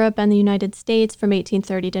to Europe and the United States from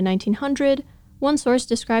 1830 to 1900, one source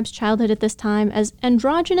describes childhood at this time as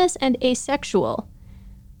androgynous and asexual.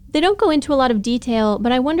 They don't go into a lot of detail,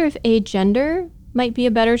 but I wonder if agender might be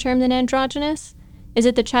a better term than androgynous. Is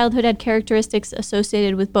it that childhood had characteristics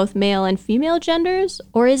associated with both male and female genders,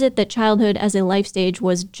 or is it that childhood as a life stage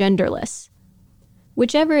was genderless?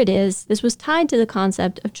 Whichever it is, this was tied to the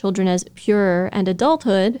concept of children as pure and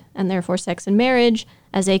adulthood, and therefore sex and marriage,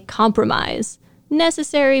 as a compromise.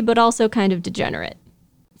 Necessary, but also kind of degenerate.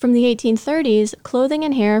 From the 1830s, clothing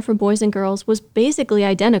and hair for boys and girls was basically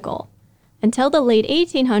identical, until the late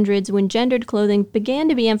 1800s when gendered clothing began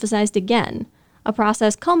to be emphasized again, a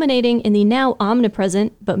process culminating in the now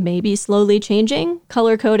omnipresent, but maybe slowly changing,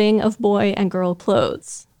 color coding of boy and girl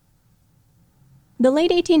clothes. The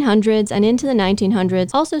late 1800s and into the 1900s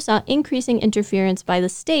also saw increasing interference by the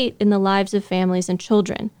state in the lives of families and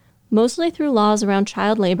children, mostly through laws around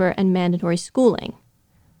child labor and mandatory schooling.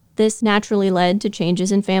 This naturally led to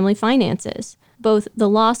changes in family finances, both the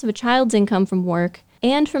loss of a child's income from work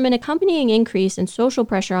and from an accompanying increase in social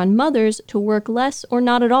pressure on mothers to work less or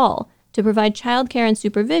not at all to provide childcare and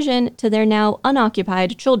supervision to their now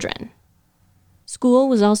unoccupied children. School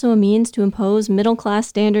was also a means to impose middle-class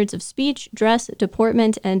standards of speech, dress,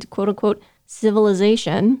 deportment, and quote-unquote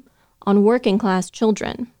civilization on working-class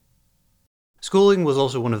children. Schooling was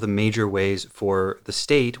also one of the major ways for the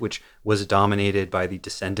state, which was dominated by the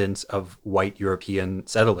descendants of white European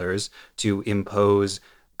settlers, to impose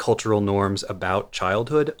cultural norms about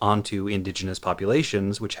childhood onto indigenous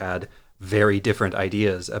populations, which had very different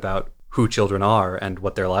ideas about who children are and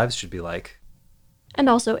what their lives should be like. And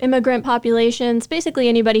also immigrant populations, basically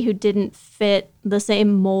anybody who didn't fit the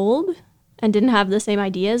same mold and didn't have the same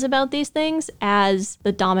ideas about these things as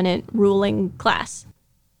the dominant ruling class.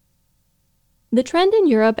 The trend in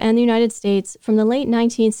Europe and the United States from the late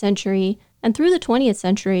 19th century and through the 20th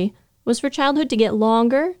century was for childhood to get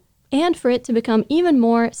longer and for it to become even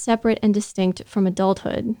more separate and distinct from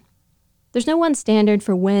adulthood. There's no one standard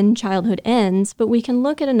for when childhood ends, but we can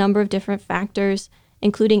look at a number of different factors,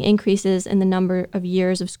 including increases in the number of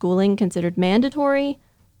years of schooling considered mandatory,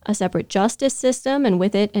 a separate justice system, and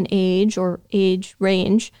with it an age or age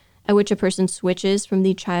range at which a person switches from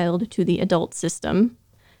the child to the adult system,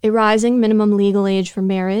 a rising minimum legal age for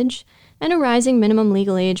marriage, and a rising minimum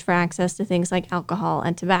legal age for access to things like alcohol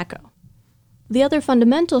and tobacco. The other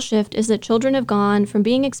fundamental shift is that children have gone from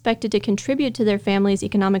being expected to contribute to their family's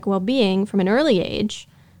economic well-being from an early age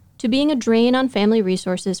to being a drain on family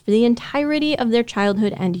resources for the entirety of their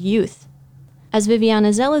childhood and youth. As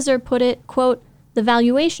Viviana Zelizer put it, quote, "The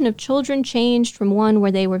valuation of children changed from one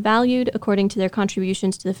where they were valued according to their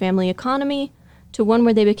contributions to the family economy to one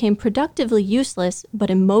where they became productively useless but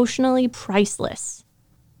emotionally priceless."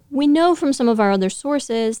 We know from some of our other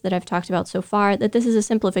sources that I've talked about so far that this is a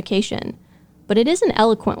simplification, but it is an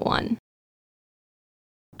eloquent one.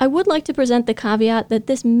 I would like to present the caveat that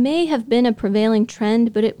this may have been a prevailing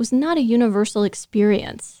trend, but it was not a universal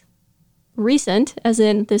experience. Recent, as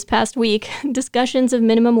in this past week, discussions of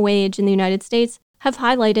minimum wage in the United States have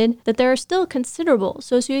highlighted that there are still considerable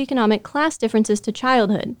socioeconomic class differences to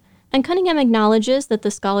childhood, and Cunningham acknowledges that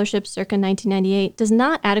the scholarship circa 1998 does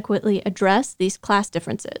not adequately address these class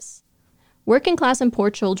differences. Working class and poor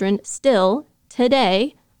children still,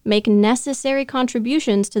 today, make necessary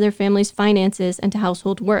contributions to their family's finances and to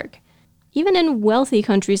household work, even in wealthy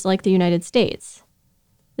countries like the United States.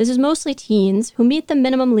 This is mostly teens who meet the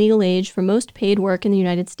minimum legal age for most paid work in the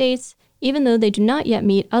United States, even though they do not yet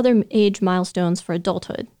meet other age milestones for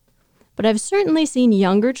adulthood. But I've certainly seen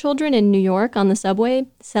younger children in New York on the subway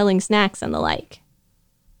selling snacks and the like.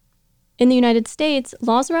 In the United States,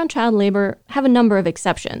 laws around child labor have a number of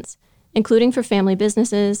exceptions, including for family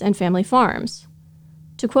businesses and family farms.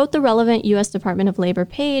 To quote the relevant U.S. Department of Labor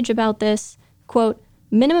page about this, quote,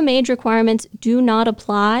 "Minimum age requirements do not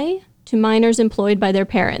apply to minors employed by their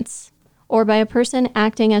parents or by a person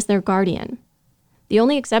acting as their guardian. The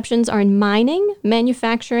only exceptions are in mining,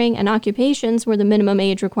 manufacturing, and occupations where the minimum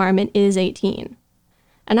age requirement is 18.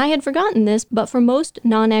 And I had forgotten this, but for most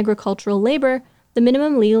non-agricultural labor, the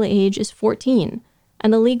minimum legal age is 14,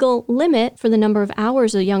 and the legal limit for the number of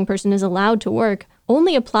hours a young person is allowed to work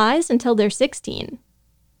only applies until they're 16.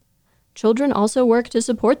 Children also work to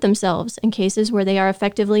support themselves in cases where they are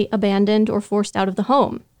effectively abandoned or forced out of the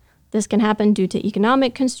home. This can happen due to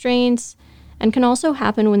economic constraints and can also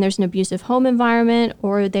happen when there's an abusive home environment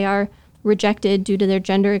or they are rejected due to their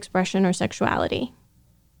gender expression or sexuality.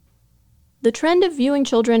 The trend of viewing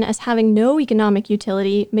children as having no economic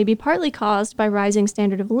utility may be partly caused by rising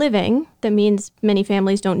standard of living. That means many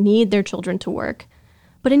families don't need their children to work.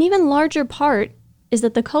 But an even larger part is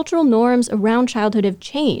that the cultural norms around childhood have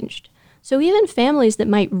changed. So even families that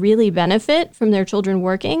might really benefit from their children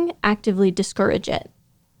working actively discourage it.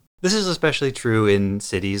 This is especially true in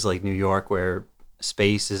cities like New York, where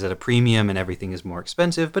space is at a premium and everything is more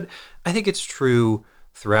expensive. But I think it's true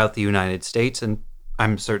throughout the United States, and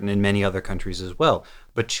I'm certain in many other countries as well.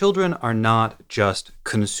 But children are not just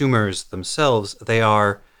consumers themselves. They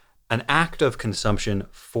are an act of consumption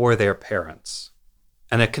for their parents,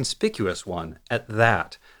 and a conspicuous one at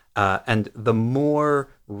that. And the more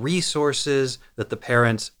resources that the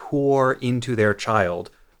parents pour into their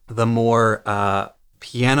child, the more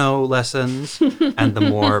piano lessons and the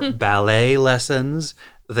more ballet lessons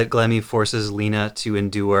that Glemmy forces Lena to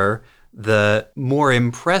endure, the more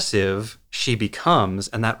impressive she becomes,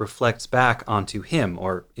 and that reflects back onto him,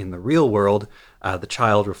 or in the real world, the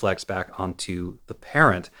child reflects back onto the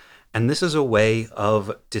parent. And this is a way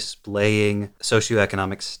of displaying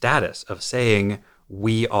socioeconomic status, of saying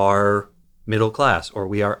we are middle class, or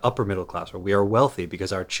we are upper middle class, or we are wealthy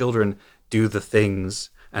because our children do the things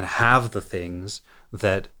and have the things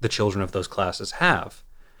that the children of those classes have.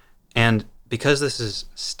 And because this is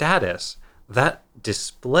status, that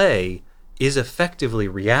display is effectively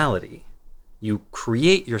reality. You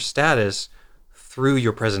create your status through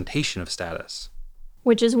your presentation of status.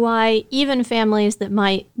 Which is why even families that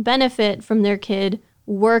might benefit from their kid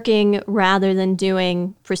working rather than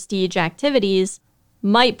doing prestige activities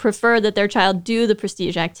might prefer that their child do the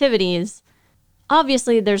prestige activities.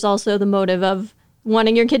 Obviously, there's also the motive of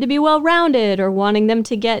wanting your kid to be well-rounded or wanting them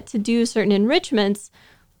to get to do certain enrichments,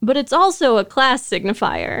 but it's also a class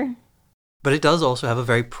signifier. But it does also have a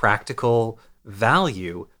very practical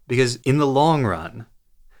value, because in the long run,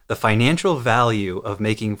 the financial value of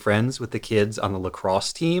making friends with the kids on the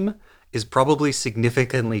lacrosse team is probably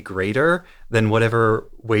significantly greater than whatever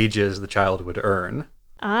wages the child would earn.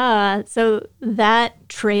 So that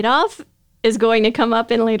trade-off is going to come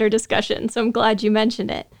up in later discussion, so I'm glad you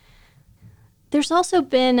mentioned it. There's also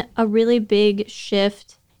been a really big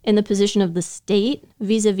shift in the position of the state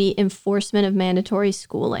vis-a-vis enforcement of mandatory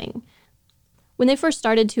schooling. When they first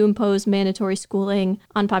started to impose mandatory schooling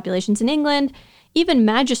on populations in England, even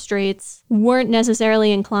magistrates weren't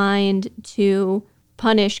necessarily inclined to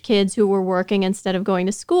punish kids who were working instead of going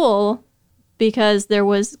to school because there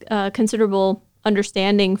was considerable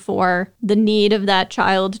understanding for the need of that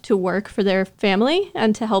child to work for their family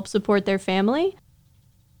and to help support their family.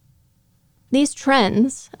 These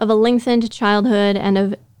trends of a lengthened childhood and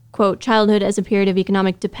of, quote, childhood as a period of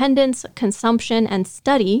economic dependence, consumption, and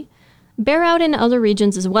study bear out in other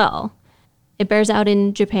regions as well. It bears out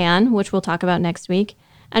in Japan, which we'll talk about next week,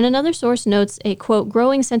 and another source notes a, quote,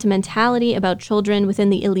 growing sentimentality about children within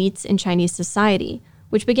the elites in Chinese society,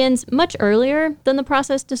 which begins much earlier than the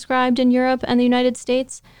process described in Europe and the United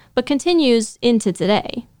States, but continues into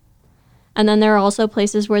today. And then there are also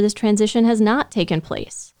places where this transition has not taken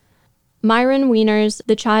place. Myron Weiner's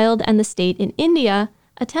The Child and the State in India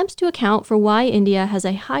attempts to account for why India has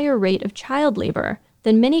a higher rate of child labor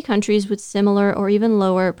than many countries with similar or even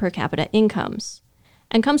lower per capita incomes,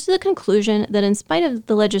 and comes to the conclusion that in spite of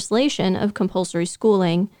the legislation of compulsory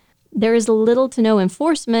schooling, there is little to no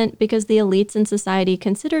enforcement because the elites in society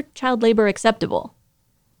consider child labor acceptable.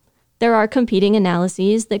 There are competing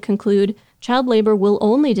analyses that conclude child labor will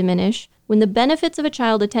only diminish when the benefits of a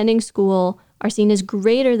child attending school are seen as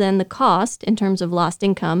greater than the cost in terms of lost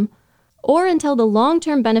income, or until the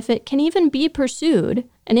long-term benefit can even be pursued,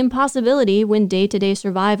 an impossibility when day-to-day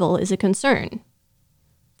survival is a concern.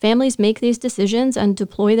 Families make these decisions and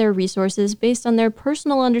deploy their resources based on their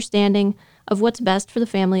personal understanding of what's best for the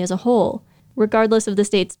family as a whole, regardless of the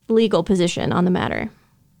state's legal position on the matter.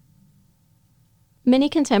 Many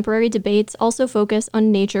contemporary debates also focus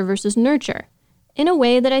on nature versus nurture, in a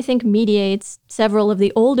way that I think mediates several of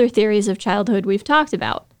the older theories of childhood we've talked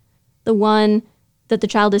about. The one that the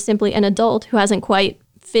child is simply an adult who hasn't quite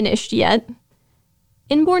finished yet.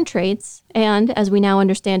 Inborn traits, and, as we now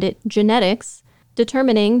understand it, genetics,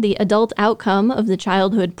 determining the adult outcome of the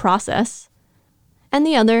childhood process. And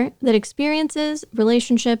the other, that experiences,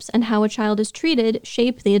 relationships, and how a child is treated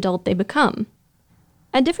shape the adult they become.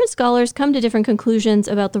 And different scholars come to different conclusions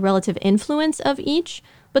about the relative influence of each,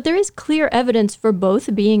 but there is clear evidence for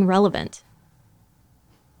both being relevant.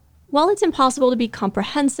 While it's impossible to be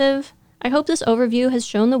comprehensive, I hope this overview has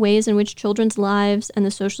shown the ways in which children's lives and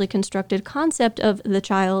the socially constructed concept of the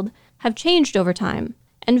child have changed over time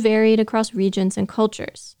and varied across regions and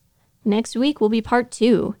cultures. Next week will be part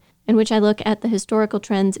 2, in which I look at the historical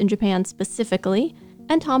trends in Japan specifically,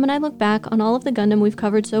 and Tom and I look back on all of the Gundam we've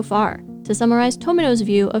covered so far to summarize Tomino's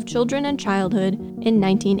view of children and childhood in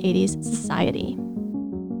 1980s society.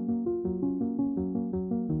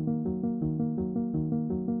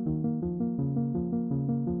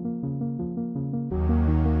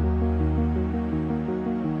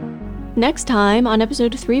 Next time on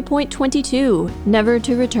episode 3.22, Never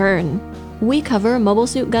to Return, we cover Mobile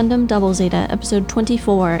Suit Gundam Double Zeta episode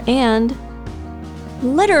 24 and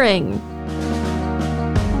littering.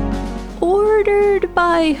 Ordered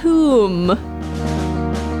by whom?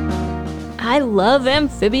 I love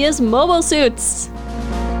amphibious mobile suits.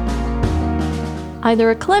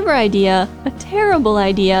 Either a clever idea, a terrible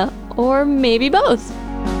idea, or maybe both.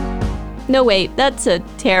 No, wait, that's a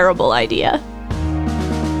terrible idea.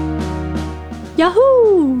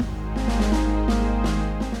 Yahoo!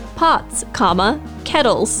 Pots,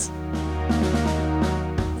 kettles.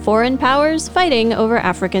 Foreign powers fighting over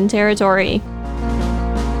African territory.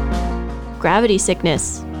 Gravity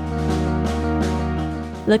sickness.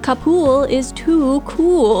 The Kapool is too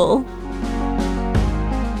cool.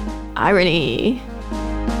 Irony.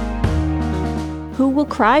 Who will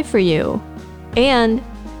cry for you? And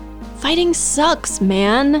fighting sucks,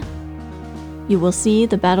 man. You will see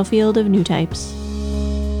the battlefield of new types.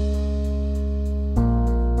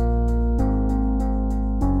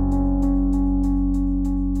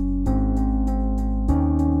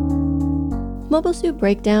 Mobile Suit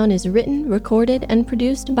Breakdown is written, recorded, and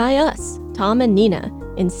produced by us, Tom and Nina,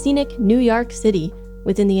 in scenic New York City,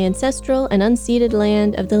 within the ancestral and unceded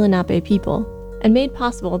land of the Lenape people, and made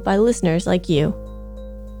possible by listeners like you.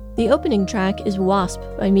 The opening track is Wasp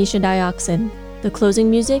by Misha Dioxin. The closing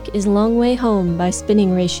music is Long Way Home by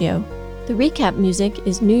Spinning Ratio. The recap music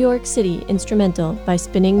is New York City Instrumental by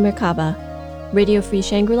Spinning Merkaba. Radio Free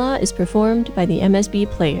Shangri-La is performed by the MSB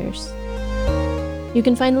Players. You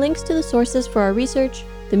can find links to the sources for our research,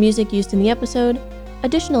 the music used in the episode,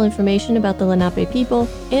 additional information about the Lenape people,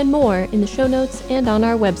 and more in the show notes and on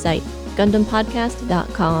our website,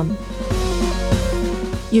 GundamPodcast.com.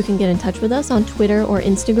 You can get in touch with us on Twitter or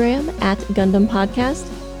Instagram at Gundam Podcast,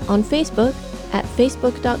 on Facebook at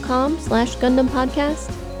facebook.com/GundamPodcast,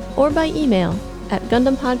 or by email at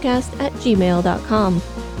GundamPodcast@gmail.com.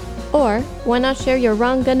 Or why not share your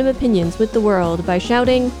wrong Gundam opinions with the world by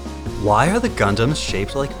shouting, Why are the Gundams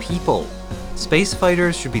shaped like people? Space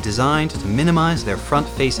fighters should be designed to minimize their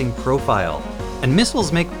front-facing profile, and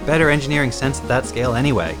missiles make better engineering sense at that scale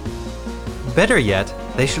anyway. Better yet,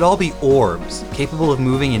 they should all be orbs, capable of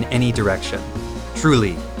moving in any direction.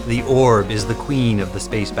 Truly, the orb is the queen of the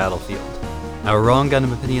space battlefield. Our Wrong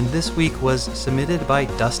Gundam opinion this week was submitted by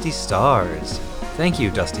Dusty Stars. Thank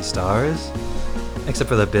you, Dusty Stars. Except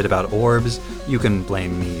for the bit about orbs, you can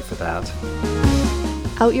blame me for that.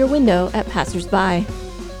 Out your window at passersby.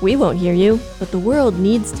 We won't hear you, but the world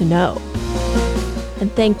needs to know.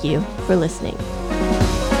 And thank you for listening.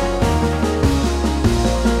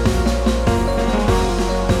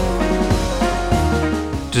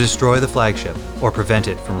 To destroy the flagship, or prevent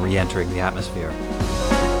it from re-entering the atmosphere.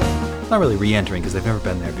 Not really re-entering, because they've never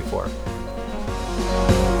been there before.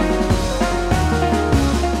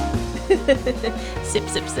 Sip,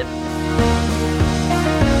 sip, sip.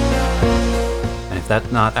 And if that's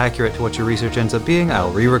not accurate to what your research ends up being,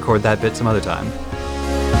 I'll re-record that bit some other time.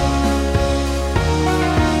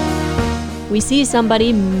 We see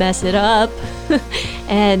somebody mess it up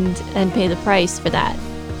and pay the price for that.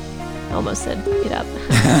 Almost said it up.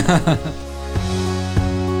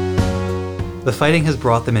 The fighting has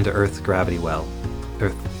brought them into Earth's gravity well.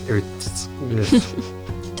 Earth's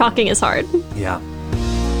Talking is hard. yeah.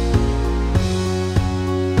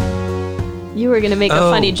 You were going to make a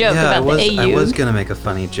funny joke about the AU. I was going to make a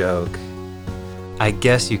funny joke. I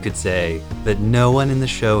guess you could say that no one in the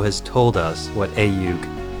show has told us what AUG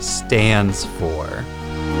stands for.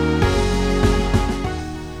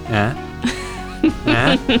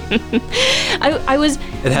 I was...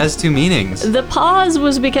 It has two meanings. The pause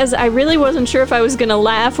was because I really wasn't sure if I was going to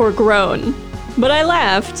laugh or groan. But I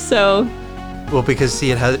laughed, so... Well, because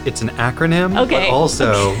see, it's an acronym, Okay. but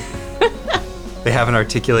also they haven't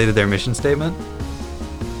articulated their mission statement.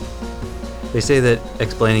 They say that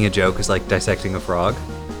explaining a joke is like dissecting a frog.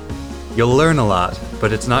 You'll learn a lot,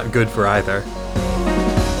 but it's not good for either.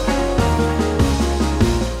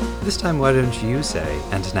 This time, why don't you say,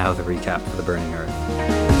 and now the recap for the Burning Earth.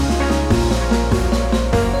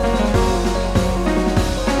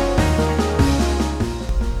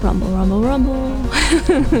 Rumble, rumble, rumble.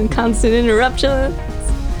 Constant interruptions.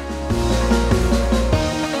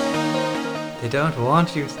 They don't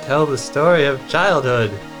want you to tell the story of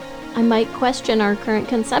childhood. I might question our current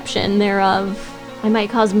conception thereof. I might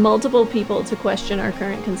cause multiple people to question our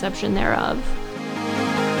current conception thereof.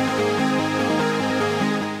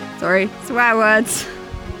 Sorry, swear words.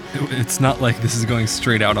 It's not like this is going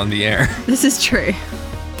straight out on the air. This is true.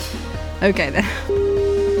 Okay then.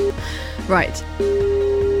 Right.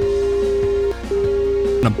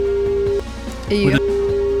 Are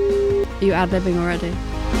you ad-libbing already?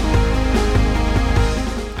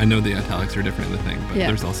 I know the italics are different in the thing, but Yeah.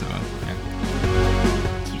 there's also a...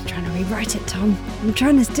 You're trying to rewrite it, Tom. I'm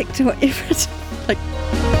trying to stick to what you've written. Like,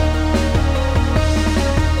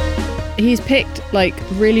 he's picked like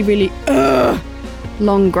really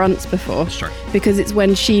long grunts before. Sure. Because it's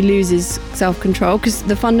when she loses self-control. Because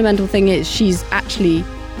the fundamental thing is she's actually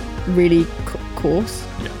really coarse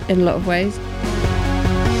in a lot of ways.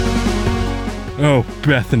 Oh,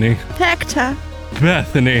 Bethany. Hector.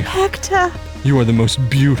 Bethany. Hector. You are the most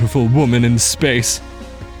beautiful woman in space.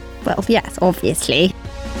 Well, yes, obviously.